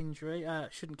hip injury.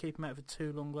 Shouldn't keep him out for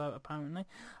too long, though, apparently.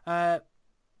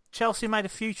 Chelsea made a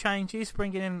few changes,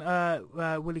 bringing in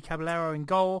Willy Caballero in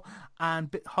goal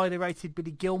and highly rated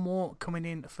Billy Gilmour coming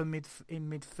in for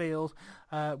midfield,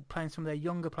 playing some of their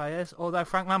younger players. Although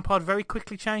Frank Lampard very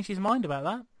quickly changed his mind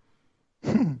about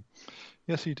that.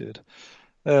 Yes, he did.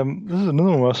 This is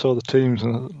another one where I saw the teams,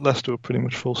 and Leicester were pretty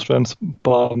much full strength,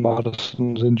 bar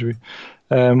Maddison's injury.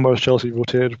 Whereas Chelsea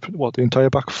rotated, the entire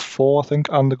back four, I think,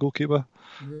 and the goalkeeper.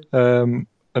 Mm-hmm.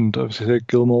 And obviously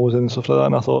Gilmour was in and stuff like that,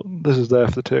 and I thought, this is there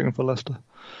for the taking for Leicester.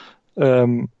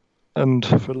 And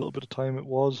for a little bit of time it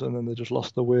was, and then they just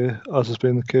lost their way, as has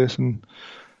been the case in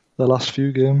the last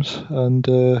few games. And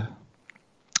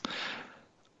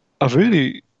I've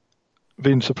really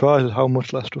been surprised at how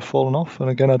much Leicester have fallen off. And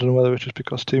again, I don't know whether it's just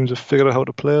because teams have figured out how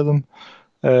to play them,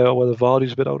 or whether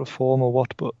Vardy's a bit out of form or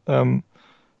what, but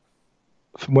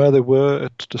from where they were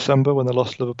at December when they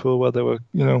lost Liverpool, where there were,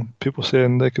 people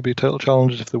saying they could be title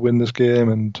challengers if they win this game,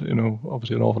 and,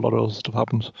 obviously an awful lot of other stuff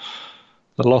happens.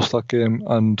 They lost that game,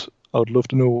 and I'd love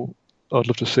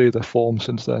to see their form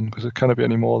since then, because it can't be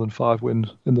any more than 5 wins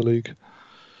in the league.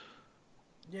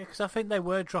 Yeah, because I think they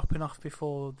were dropping off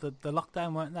before the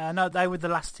lockdown, weren't they? I know they were the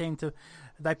last team to...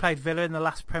 They played Villa in the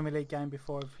last Premier League game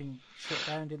before everything shut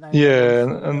down, didn't they?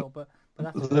 Yeah, but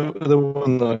they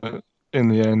won that in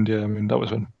the end, yeah. I mean, that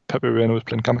was when Pepe Reina was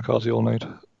playing kamikaze all night,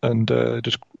 and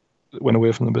just went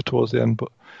away from them a bit towards the end. But,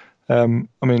 I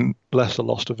mean, Leicester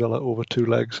lost to Villa over 2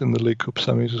 legs in the League Cup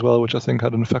semis as well, which I think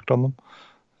had an effect on them.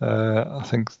 I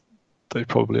think they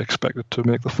probably expected to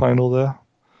make the final there.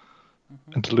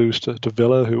 And to lose to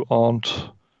Villa, who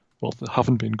they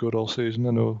haven't been good all season.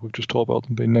 I know we've just talked about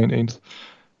them being 19th.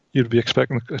 You'd be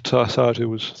expecting a side who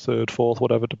was 3rd, 4th,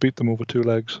 whatever, to beat them over 2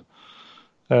 legs.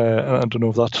 And I don't know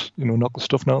if that's, knocked the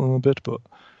stuffing out of them a bit, but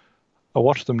I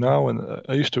watch them now, and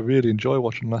I used to really enjoy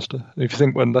watching Leicester. If you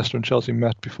think when Leicester and Chelsea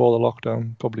met before the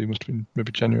lockdown, probably must have been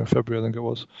maybe January or February, I think it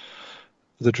was,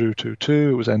 they drew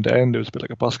 2-2. It was end-to-end. It was a bit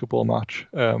like a basketball match.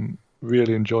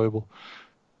 Really enjoyable.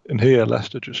 And here,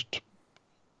 Leicester just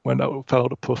fell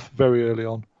out of puff very early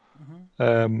on.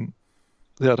 Mm-hmm.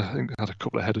 They had a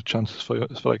couple of headed chances for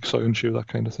like Soyuncu, that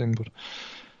kind of thing, but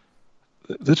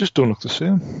they just don't look the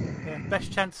same. Yeah,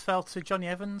 best chance fell to Johnny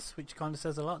Evans, which kind of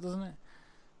says a lot, doesn't it?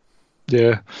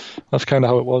 Yeah, that's kind of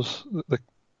how it was.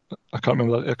 I can't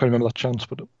remember that chance,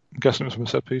 but I'm guessing it was from a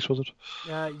set piece, was it?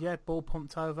 Yeah, ball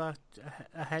pumped over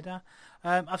a header.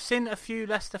 I've seen a few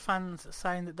Leicester fans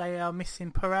saying that they are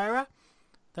missing Pereira,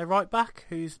 their right back,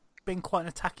 who's been quite an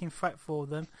attacking threat for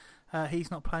them.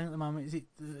 He's not playing at the moment. Is it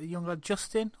the young lad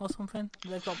Justin or something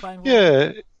they've got playing?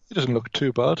 Yeah, he doesn't look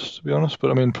too bad, to be honest.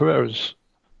 But I mean, Pereira's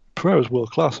world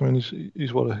class. I mean,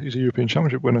 he's a European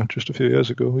Championship winner just a few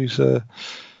years ago.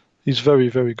 He's very,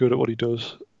 very good at what he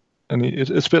does, and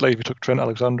it's a bit like if you took Trent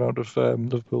Alexander out of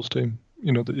Liverpool's team.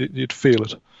 You'd feel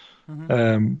it,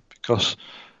 because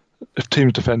if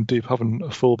teams defend deep, having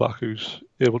a fullback who's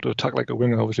able to attack like a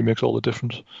winger obviously makes all the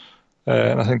difference.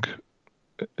 And I think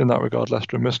in that regard,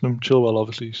 Leicester are missing him. Chilwell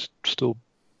obviously still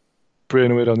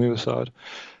braying away down the other side.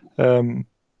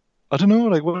 I don't know.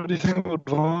 Like, what do you think about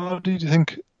Vardy? Do you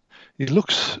think he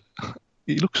looks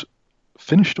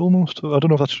finished almost? I don't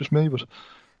know if that's just me, but he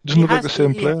doesn't look like the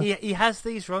same player. He has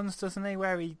these runs, doesn't he,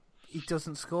 where he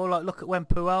doesn't score. Like, look at when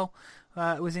Puel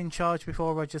was in charge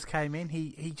before Rodgers came in.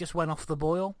 He just went off the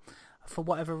boil for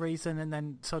whatever reason, and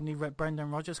then suddenly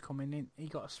Brendan Rodgers coming in, he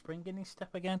got a spring in his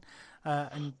step again,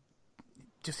 and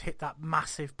just hit that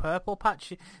massive purple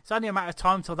patch. It's only a matter of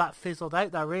time till that fizzled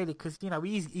out there, really, because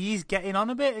he's getting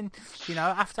on a bit, and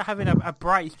after having a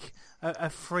break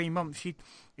of 3 months,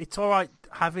 it's all right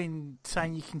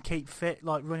saying you can keep fit,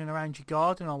 like running around your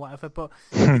garden or whatever, but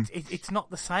it's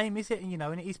not the same, is it?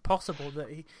 And it is possible that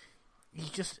he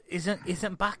just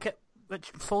isn't back at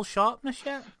full sharpness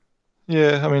yet.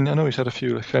 Yeah, I mean, I know he's had a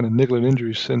few kind of niggling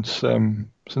injuries since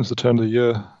the turn of the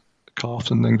year,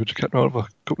 calves and things, which kept him out of a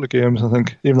couple of games. I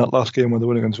think even that last game when they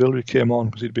won against Villa, he came on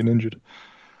because he'd been injured.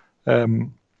 I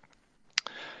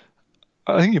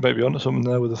think he might be onto something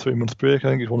there with a 3-month break. I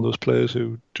think he's one of those players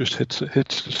who just hits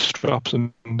straps,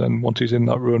 and then once he's in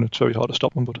that run, it's very hard to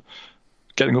stop him. But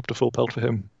getting up to full pelt for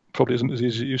him probably isn't as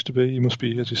easy as it used to be. He must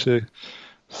be, as you say,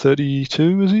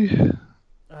 32, is he?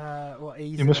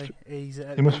 Easily. He's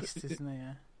at least, isn't he?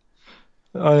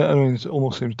 Yeah. I mean, it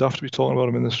almost seems daft to be talking about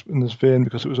him in this vein,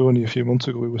 because it was only a few months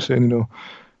ago we were saying,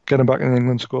 get him back in the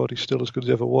England squad, he's still as good as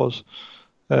he ever was.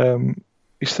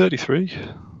 He's 33,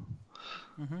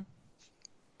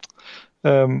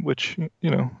 which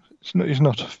It's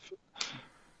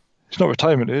not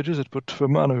retirement age, is it? But for a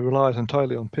man who relies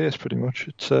entirely on pace, pretty much,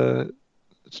 it's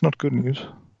not good news.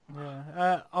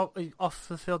 Yeah, off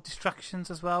the field distractions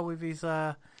as well with his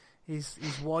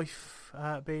wife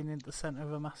being in the centre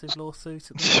of a massive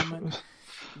lawsuit at the moment.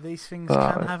 These things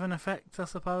can have an effect, I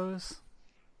suppose.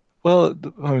 Well,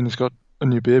 I mean, he's got a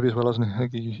new baby as well, hasn't he? I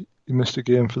think he missed a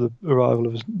game for the arrival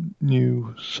of his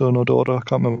new son or daughter. I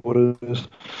can't remember what it is.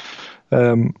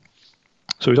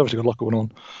 So he's obviously got a lot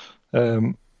going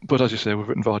on. But as you say, we've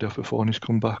written Vardy off before and he's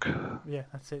come back. Yeah,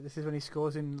 that's it. This is when he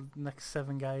scores in the next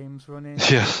 7 games running.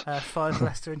 Yes. 5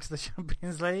 Leicester into the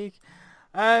Champions League.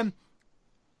 Frank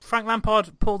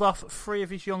Lampard pulled off 3 of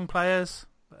his young players.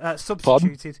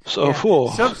 Substituted. So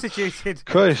 4. Substituted.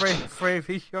 Christ. 3 of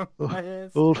his young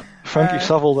players. Old Frankie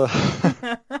Saville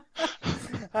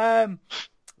there.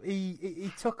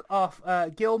 He took off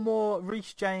Gilmour,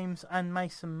 Reece James and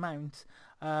Mason Mount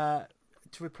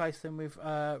to replace them with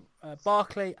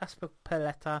Barkley,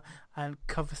 Azpilicueta and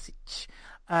Kovacic.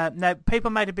 Now,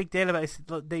 people made a big deal about this,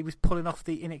 that he was pulling off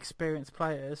the inexperienced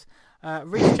players.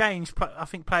 Reece James, I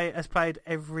think, has played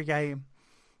every game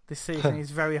this season.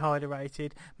 He's very highly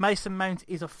rated. Mason Mount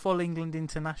is a full England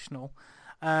international.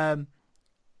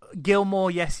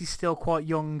 Gilmour, yes, he's still quite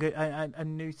young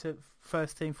and new to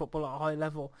first-team football at a high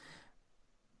level.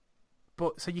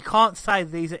 But so you can't say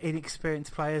these are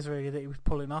inexperienced players, really, that he was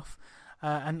pulling off.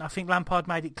 And I think Lampard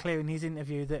made it clear in his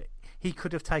interview that he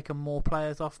could have taken more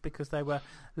players off because they were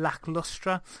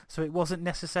lacklustre. So it wasn't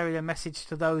necessarily a message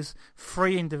to those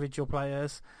 3 individual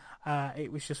players.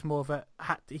 It was just more of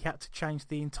he had to change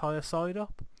the entire side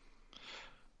up.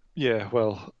 Yeah,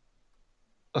 well,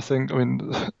 Frank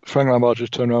Lampard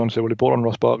just turned around and said, well, he brought on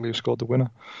Ross Barkley, who scored the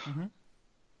winner. Mm-hmm.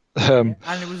 Yeah.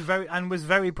 And it was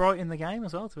very bright in the game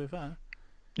as well, to be fair.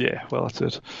 Yeah, well, that's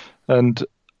it. And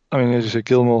I mean, as you said,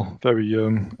 Gilmour, very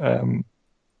young.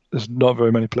 There's not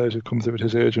very many players who come through at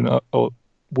his age and are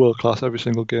world class every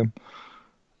single game.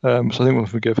 So I think we'll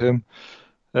forgive him.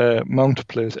 Mount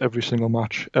plays every single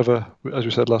match ever. As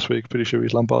we said last week, pretty sure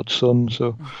he's Lampard's son,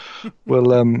 so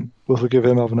we'll forgive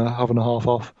him having a half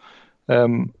off.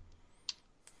 And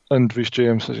Reece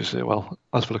James, as you say, well,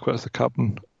 Azpilicueta as the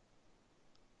captain,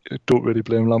 I don't really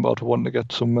blame Lampard for wanting to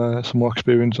get some more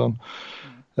experience on.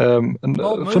 And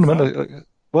fundamentally,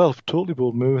 totally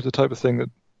bold move. It's the type of thing that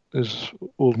his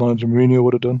old manager Mourinho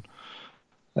would have done.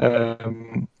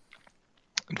 In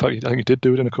fact, I think he did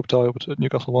do it in a cup tie up at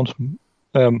Newcastle once.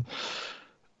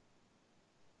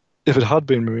 If it had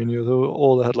been Mourinho, though,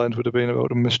 all the headlines would have been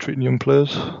about him mistreating young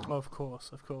players. Of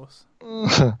course.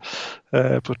 But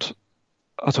I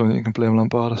don't think you can blame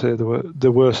Lampard. I say they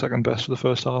were second best for the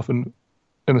first half, and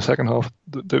in the second half,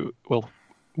 they were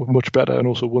much better and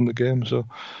also won the game. So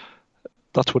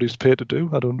that's what he's paid to do.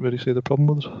 I don't really see the problem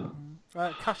with it.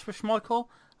 Kasper Schmeichel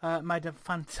made a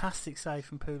fantastic save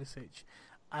from Pulisic,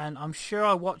 and I'm sure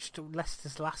I watched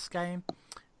Leicester's last game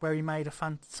where he made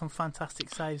some fantastic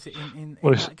saves in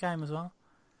that game as well.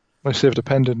 He saved a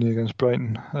pen, didn't he, against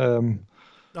Brighton?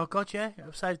 Oh God, yeah,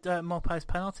 saved Maupay's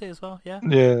penalty as well. Yeah.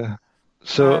 Yeah.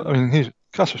 So I mean,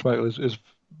 Kasper Schmeichel is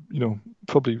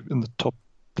probably in the top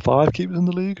 5 keepers in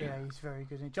the league. Yeah, he's very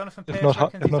good. Jonathan Pearce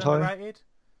reckons he's underrated.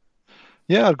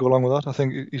 Yeah, I'd go along with that. I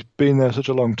think he's been there such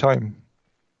a long time.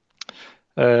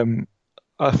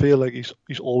 I feel like he's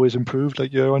always improved,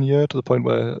 like year on year, to the point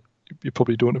where you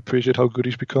probably don't appreciate how good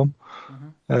he's become.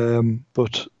 Mm-hmm.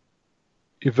 But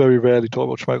you very rarely talk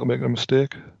about Schmeichel making a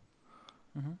mistake.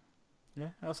 Mm-hmm. Yeah,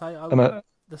 I'll say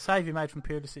the save he made from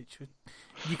Pulisic,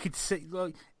 you could see,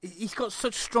 like, he's got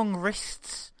such strong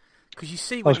wrists. Because you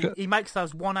see when he makes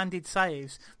those one-handed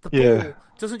saves, the ball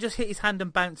doesn't just hit his hand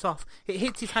and bounce off. It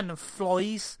hits his hand and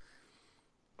flies.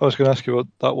 I was going to ask you about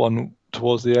that one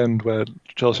towards the end where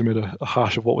Chelsea made a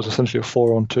hash of what was essentially a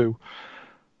 4-on-2.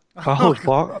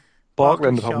 Barkley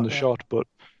ended up having the shot, but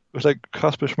it was like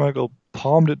Kasper Schmeichel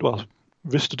palmed it,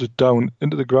 wristed it down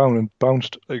into the ground and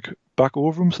bounced back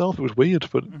over himself. It was weird,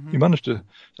 but he managed to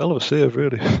hell of a save,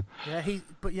 really.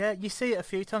 Yeah, you see it a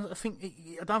few times.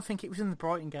 I don't think it was in the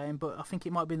Brighton game, but I think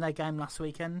it might have been their game last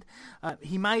weekend.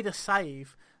 He made a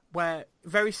save where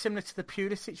very similar to the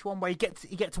Pulisic one, where he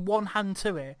gets one hand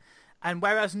to it, and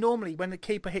whereas normally when the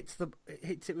keeper hits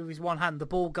it with his one hand, the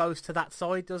ball goes to that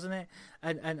side, doesn't it,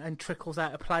 and trickles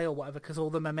out of play or whatever, because all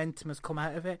the momentum has come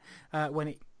out of it when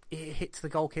it hits the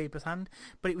goalkeeper's hand.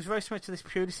 But it was very similar to this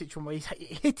Pulisic one where he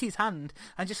hit his hand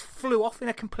and just flew off in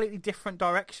a completely different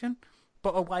direction, but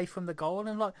away from the goal.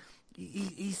 And like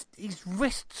his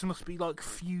wrists must be like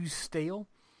fused steel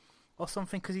or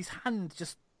something, because his hand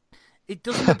it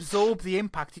doesn't absorb the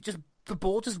impact. The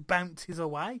ball just bounces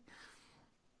away.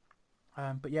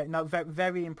 But yeah, no, very,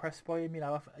 very impressed by him.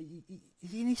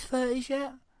 Is he in his 30s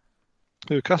yet?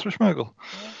 Who, Kasper Schmeichel?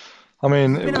 Yeah. I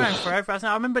mean, He's been around forever, hasn't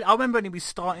he? I remember when he was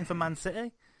starting for Man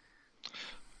City.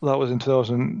 That was in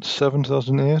 2007,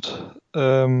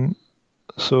 2008.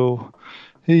 So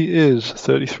he is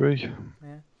 33.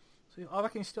 Yeah. So I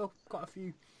reckon he's still got a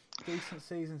few decent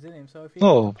seasons in him. So if he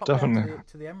Oh, pop definitely. down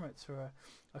to the Emirates for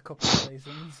a couple of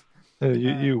seasons.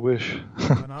 Yeah, you wish.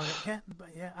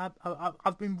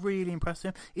 I've been really impressed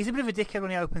with him. He's a bit of a dickhead when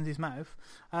he opens his mouth.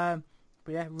 But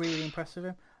yeah, really impressed with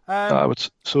him.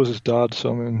 So is his dad,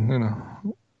 so I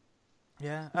mean,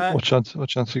 Yeah. what chance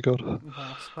he got? Well,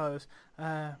 I suppose.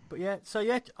 But yeah,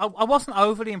 I wasn't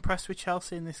overly impressed with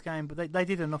Chelsea in this game, but they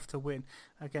did enough to win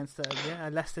against a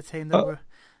Leicester team that were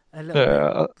a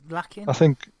little bit lacking. I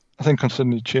think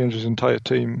considering he changed his entire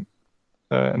team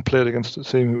and played against a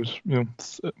team who was,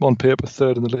 on paper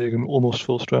third in the league and almost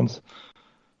full strength,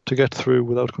 to get through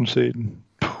without conceding,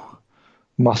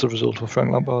 massive result for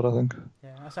Frank Lampard, I think.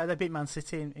 Yeah, I say they beat Man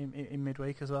City in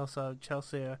midweek as well, so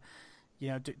Chelsea are,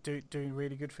 doing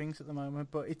really good things at the moment.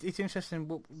 But it's interesting.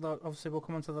 Obviously, we'll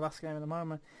come on to the last game in a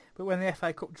moment. But when the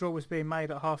FA Cup draw was being made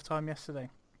at half time yesterday,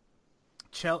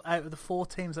 out of the 4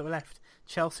 teams that were left,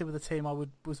 Chelsea were the team I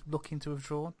was looking to have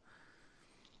drawn.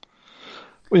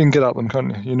 Well, you can get at them,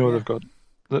 can't you? They've got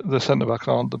the centre backs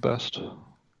aren't the best.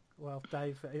 Well,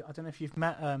 Dave, I don't know if you've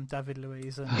met David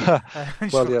Luiz and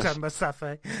well, yes.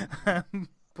 Mustafi.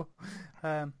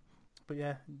 But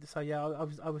yeah, so yeah,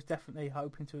 I was definitely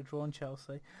hoping to have drawn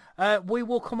Chelsea. We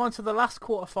will come on to the last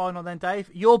quarter-final then, Dave.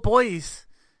 Your boys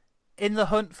in the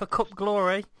hunt for Cup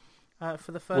glory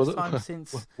for the first time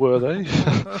since... Were they?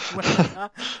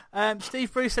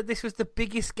 Steve Bruce said this was the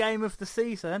biggest game of the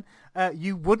season.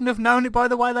 You wouldn't have known it by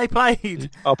the way they played. You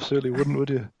absolutely wouldn't,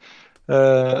 would you?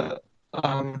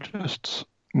 I'm just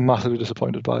massively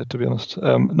disappointed by it, to be honest.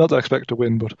 Not that I expect to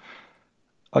win, but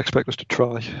I expect us to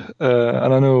try.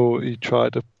 And I know he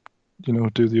tried to,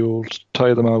 do the old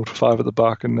tire them out, 5 at the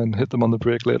back, and then hit them on the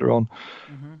break later on.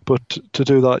 Mm-hmm. But to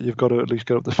do that, you've got to at least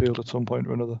get up the field at some point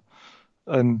or another.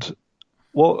 And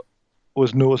what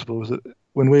was noticeable was that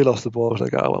when we lost the ball, I was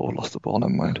like, we lost the ball,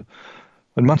 never mind.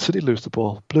 When Man City lose the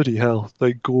ball, bloody hell,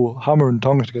 they go hammer and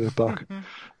tongs to get it back.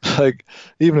 It's like,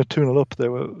 even at 2-0 up, they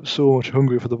were so much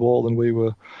hungrier for the ball than we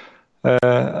were.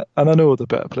 And I know they're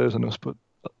better players than us, but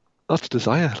that's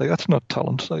desire. Like, that's not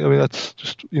talent. Like, I mean, that's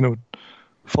just,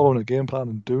 following a game plan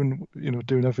and doing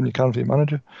everything you can for your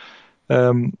manager.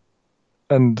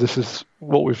 And this is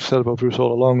what we've said about Bruce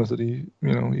all along, is that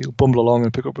he'll bumble along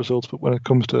and pick up results, but when it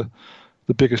comes to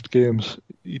the biggest games,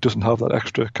 he doesn't have that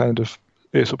extra kind of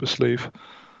ace up his sleeve.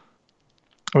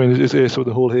 I mean, his ace with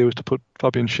the whole here was to put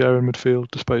Fabian Schär in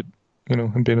midfield, despite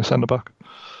him being a centre back.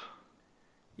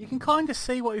 You can kind of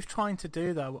see what he's trying to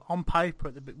do though on paper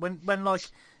at the when like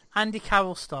Andy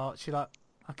Carroll starts, you're like,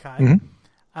 okay.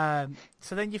 Mm-hmm.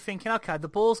 So then you're thinking, okay, the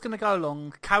ball's going to go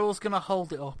long, Carroll's going to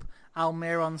hold it up,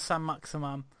 Almiron,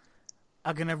 Saint-Maximin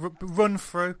are going to run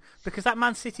through, because that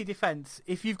Man City defence,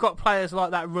 if you've got players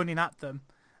like that running at them,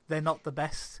 they're not the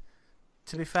best.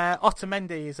 To be fair,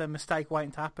 Otamendi is a mistake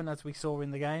waiting to happen, as we saw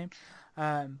in the game.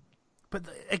 But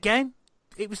again,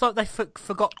 it was like they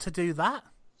forgot to do that.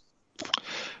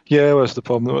 Yeah, well, that's the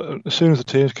problem. As soon as the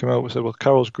teams came out, we said, well,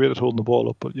 Carroll's great at holding the ball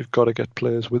up, but you've got to get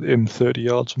players within 30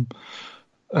 yards,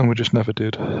 and we just never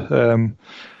did.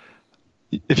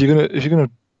 If you're gonna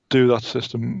do that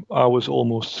system, I was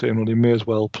almost saying, well, you may as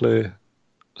well play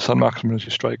Saint-Maximin as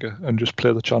your striker and just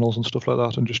play the channels and stuff like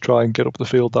that, and just try and get up the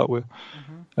field that way.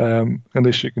 Mm-hmm. At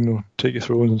least you can take your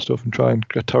throw-ins and stuff and try and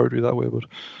get territory that way. But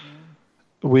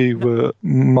we were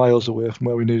miles away from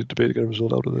where we needed to be to get a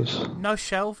result out of this. No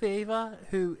Shelvey either,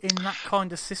 who in that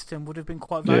kind of system would have been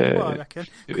quite valuable, I reckon.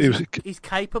 He's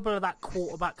capable of that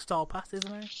quarterback style pass,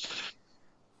 isn't he?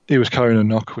 He was carrying a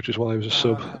knock, which is why he was a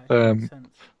sub. Okay.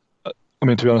 I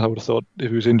mean, to be honest, I would have thought if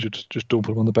he was injured, just don't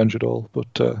put him on the bench at all.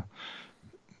 But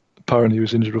apparently he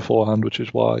was injured beforehand, which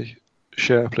is why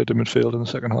Schär played in midfield in the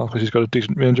second half, because he's got a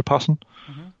decent range of passing.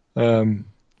 Mm-hmm.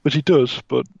 Which he does,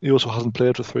 but he also hasn't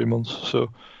played for 3 months.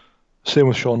 So, same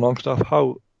with Sean Longstaff.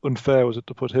 How unfair was it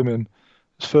to put him in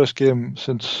his first game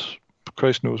since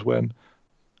Christ knows when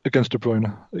against De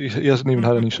Bruyne? He hasn't even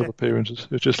had any sub appearances.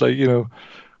 It's just like, go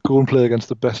and play against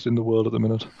the best in the world at the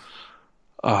minute.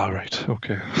 Right,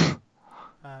 okay.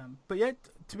 But yeah,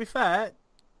 to be fair,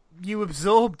 you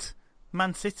absorbed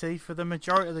Man City for the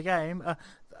majority of the game.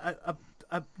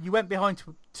 You went behind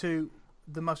to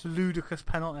the most ludicrous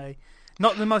penalty.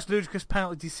 Not the most ludicrous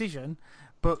penalty decision,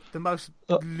 but the most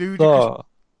ludicrous...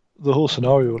 the whole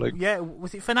scenario. Yeah,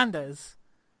 was it Fernandes?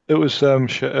 It was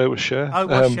Shea. It was Shea. Oh, it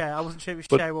was Shea. I wasn't sure it was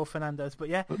Shea or Fernandez, but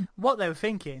yeah, what they were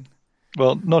thinking.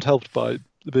 Well, not helped by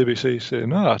the BBC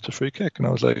saying, it's a free kick. And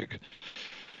I was like,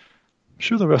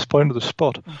 sure, the ref's pointed to the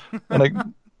spot. And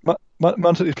like,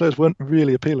 Man City players weren't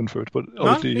really appealing for it, but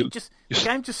obviously the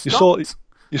game just stopped.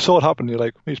 You saw it happen, you're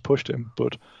like, he's pushed him,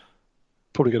 but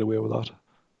probably get away with that.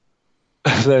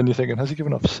 And then you're thinking, has he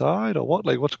given offside or what?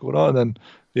 Like, what's going on? And then,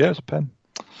 it's a pen.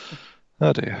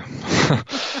 Oh dear.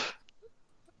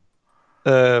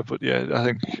 But yeah, I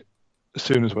think as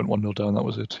soon as it went 1-0 down, that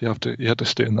was it. You had to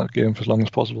stay in that game for as long as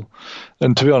possible.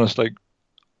 And to be honest, like,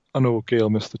 I know Gale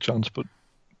missed the chance, but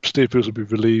Steve Bruce will be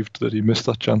relieved that he missed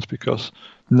that chance, because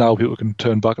now people can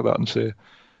turn back at that and say,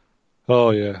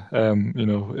 oh yeah,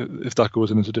 if that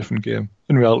goes in as a different game.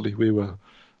 In reality, we were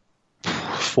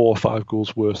 4 or 5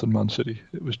 goals worse than Man City.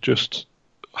 It was just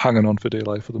hanging on for dear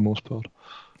life for the most part.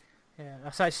 Yeah,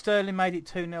 I say Sterling made it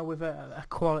 2-0 with a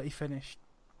quality finish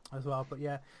as well. But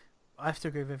yeah, I have to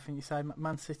agree with everything you say.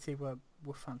 Man City were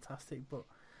fantastic, but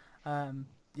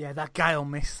that Gale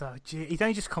miss though. Gee, he'd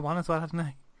only just come on as well, hadn't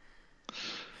he?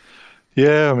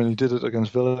 Yeah, I mean, he did it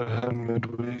against Villa in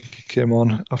midweek. He came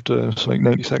on after something like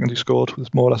 90 seconds. He scored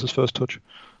with more or less his first touch,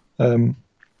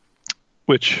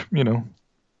 which,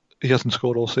 he hasn't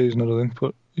scored all season, I don't think,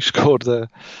 but he scored there.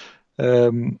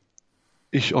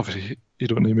 Obviously, you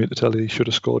don't need me to tell you he should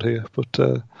have scored here,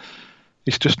 but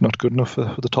he's just not good enough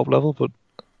for the top level. But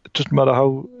it doesn't matter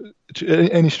how.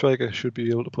 Any striker should be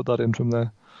able to put that in from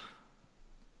there.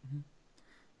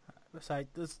 Say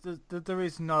there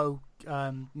is no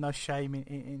shame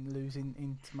in losing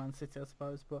into Man City, I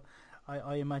suppose, but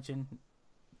I imagine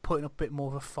putting up a bit more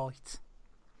of a fight.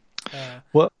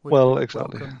 Well,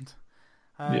 exactly.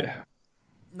 Yeah.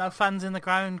 No fans in the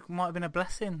ground might have been a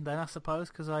blessing then, I suppose,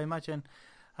 because I imagine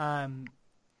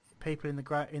people in the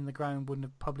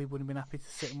ground probably wouldn't have been happy to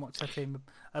sit and watch their team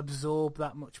absorb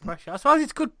that much pressure. I suppose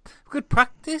it's good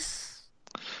practice.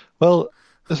 Well,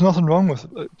 there's nothing wrong with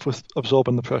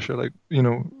absorbing the pressure. Like,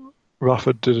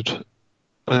 Rafa did it.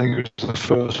 I think it was the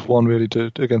first one really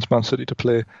did against Man City to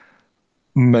play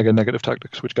mega negative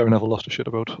tactics, which Gary Neville lost a shit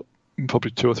about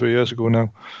probably 2 or 3 years ago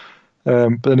now.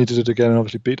 But then he did it again and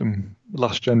obviously beat him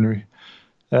last January.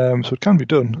 So it can be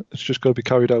done. It's just got to be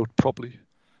carried out properly.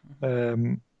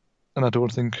 And I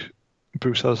don't think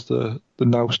Bruce has the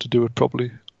nous to do it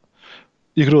properly.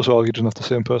 You could also argue he doesn't have the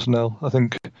same personnel. I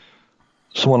think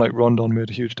someone like Rondon made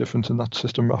a huge difference in that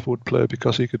system Rafa would play,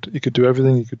 because he could do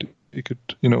everything. He could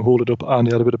hold it up, and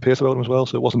he had a bit of pace about him as well.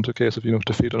 So it wasn't a case of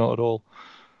defeat or not at all.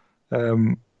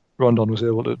 Rondon was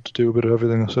able to do a bit of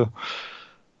everything. So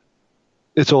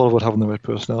it's all about having the right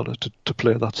personnel to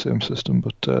play that same system.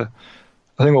 But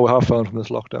I think what we have found from this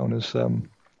lockdown is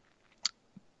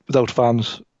without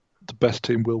fans, the best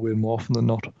team will win more often than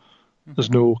not. Mm-hmm. There's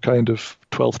no kind of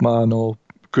 12th man or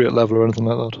great level or anything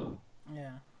like that.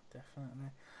 Yeah,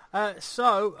 definitely.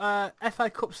 So FA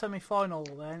Cup semi-final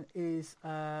then is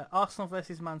Arsenal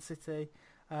versus Man City,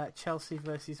 Chelsea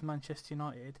versus Manchester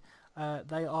United.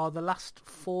 They are the last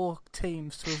 4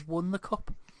 teams to have won the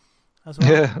cup as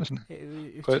well. Yeah,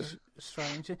 it's just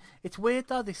strange. It's weird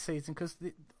though this season, because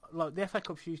the FA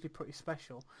Cup's usually pretty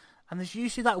special, and there's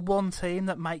usually that one team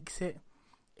that makes it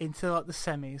into like the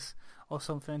semis or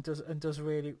something and does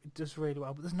really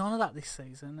well. But there's none of that this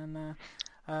season, and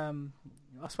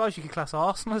I suppose you could class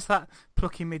Arsenal as that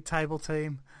plucky mid-table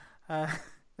team that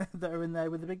are in there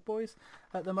with the big boys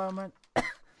at the moment.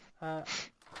 I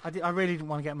really didn't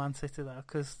want to get Man City though,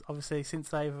 because obviously since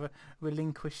they've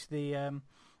relinquished the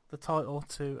title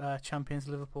to champions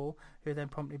Liverpool, who then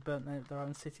promptly burnt their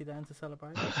own city down to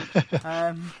celebrate.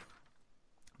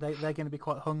 They're going to be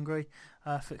quite hungry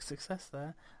for success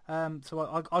there.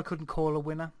 So I couldn't call a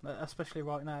winner, especially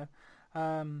right now.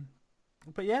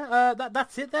 But yeah,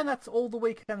 that's it then. That's all the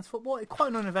weekend's football. It's quite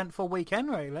an uneventful weekend,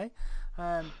 really.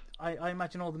 I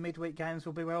imagine all the midweek games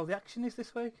will be where all the action is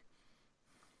this week.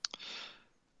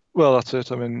 Well, that's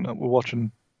it. I mean, we're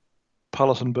watching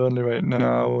Palace and Burnley right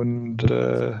now, and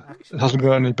it hasn't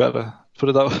got any better. Put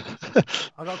it that way.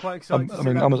 I got quite excited to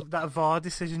see that VAR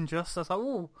decision just. I was like,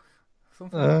 oh,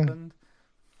 something happened.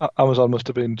 Amazon must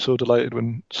have been so delighted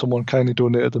when someone kindly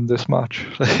donated them this match.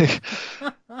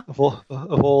 of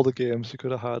all the games you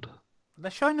could have had.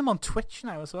 They're showing them on Twitch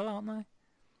now as well, aren't they?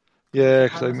 Yeah,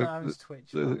 because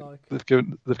they've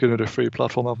given it a free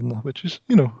platform, haven't they? Which is,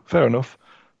 fair enough.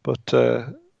 But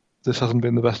this hasn't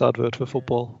been the best advert for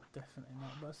football. Definitely not.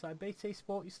 But so BT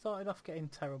Sport, you started off getting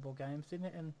terrible games, didn't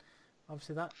it? And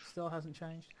obviously that still hasn't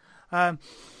changed.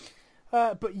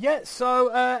 But yeah, so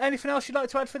anything else you'd like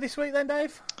to add for this week then,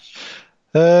 Dave?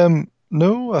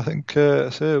 No, I think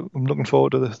I'm looking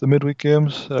forward to the midweek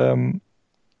games.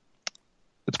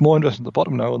 it's more interesting at the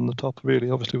bottom now than the top, really,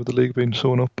 obviously with the league being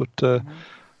sewn up, but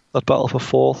that battle for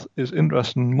fourth is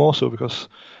interesting, more so because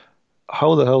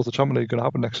how the hell is the Champions League going to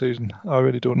happen next season? I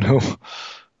really don't know.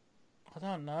 I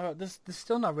don't know. There's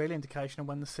still no real indication of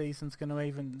when the season's going to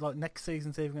even, like next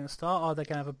season's even going to start. Are they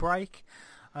going to have a break?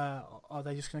 Are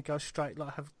they just going to go straight,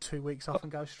 like have 2 weeks off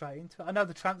and go straight into it? I know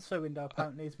the transfer window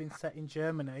apparently has been set in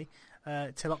Germany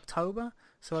till October.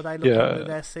 So are they looking that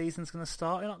their season's going to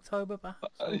start in October,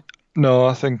 perhaps? No,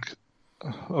 I think,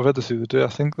 I read this the other day, I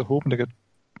think they're hoping to get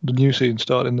the new season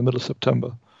started in the middle of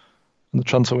September. And the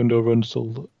transfer window runs till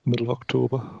the middle of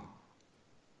October,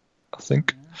 I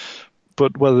think. Yeah.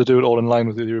 But whether they do it all in line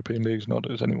with the European leagues or not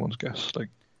is anyone's guess. Like,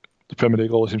 the Premier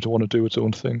League always seems to want to do its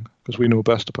own thing because we know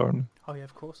best, apparently. Oh yeah,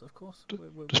 of course.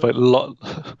 Despite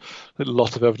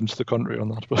lots of evidence to the contrary on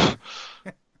that, but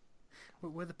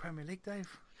we're the Premier League,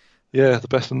 Dave. Yeah, the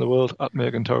best in the world at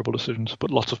making terrible decisions,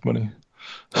 but lots of money.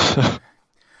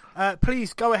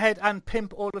 Please go ahead and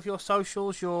pimp all of your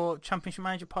socials, your Championship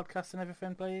Manager podcast and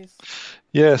everything, please.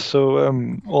 Yeah, so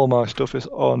all my stuff is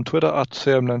on Twitter at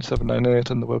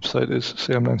CM9798 and the website is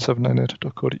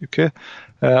cm9798.co.uk.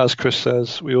 As Chris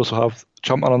says, we also have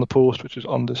Champman on the Post, which is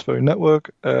on this very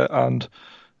network. And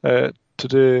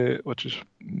today, which is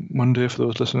Monday for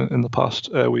those listening in the past,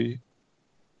 we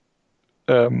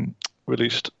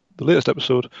released the latest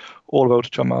episode all about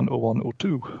Champman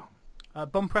 0102.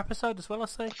 Bumper episode as well, I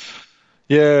see.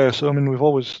 Yeah, so I mean, we've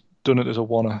always done it as a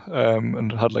one-er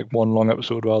and had like one long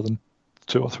episode rather than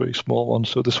 2 or 3 small ones.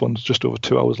 So this one's just over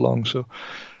 2 hours long. So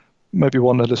maybe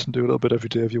one to listen to a little bit every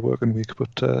day of your working week. But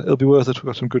it'll be worth it. We've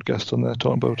got some good guests on there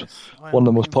talking about one of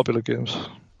the most popular games.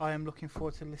 I am looking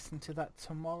forward to listening to that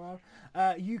tomorrow.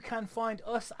 You can find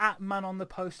us at Man on the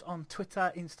Post on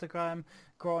Twitter, Instagram,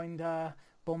 Grindr,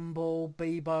 Bumble,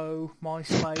 Bebo,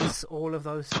 MySpace, all of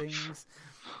those things.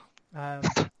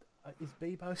 Is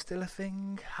Bebo still a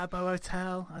thing? Habbo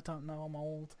Hotel? I don't know, I'm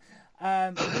old.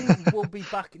 We will be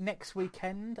back next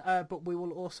weekend, but we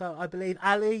will also, I believe,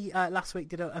 Ali last week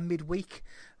did a midweek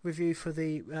review for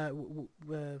the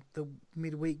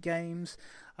midweek games.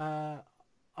 I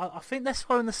think they're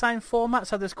following the same format,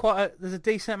 so there's a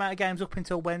decent amount of games up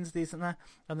until Wednesday, isn't there?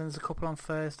 And then there's a couple on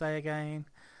Thursday again.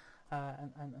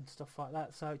 And stuff like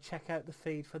that. So check out the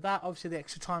feed for that. Obviously, the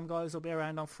Extra Time guys will be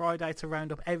around on Friday to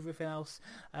round up everything else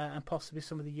and possibly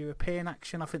some of the European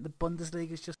action. I think the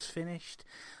Bundesliga's just finished,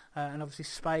 and obviously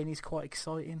Spain is quite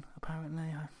exciting.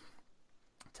 Apparently, I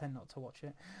tend not to watch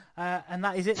it. And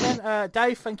that is it then.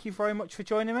 Dave, thank you very much for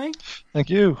joining me. Thank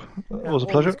you. It was a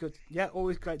pleasure. Good. Yeah,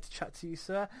 always great to chat to you,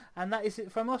 sir. And that is it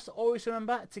from us. Always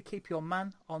remember to keep your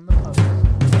man on the post.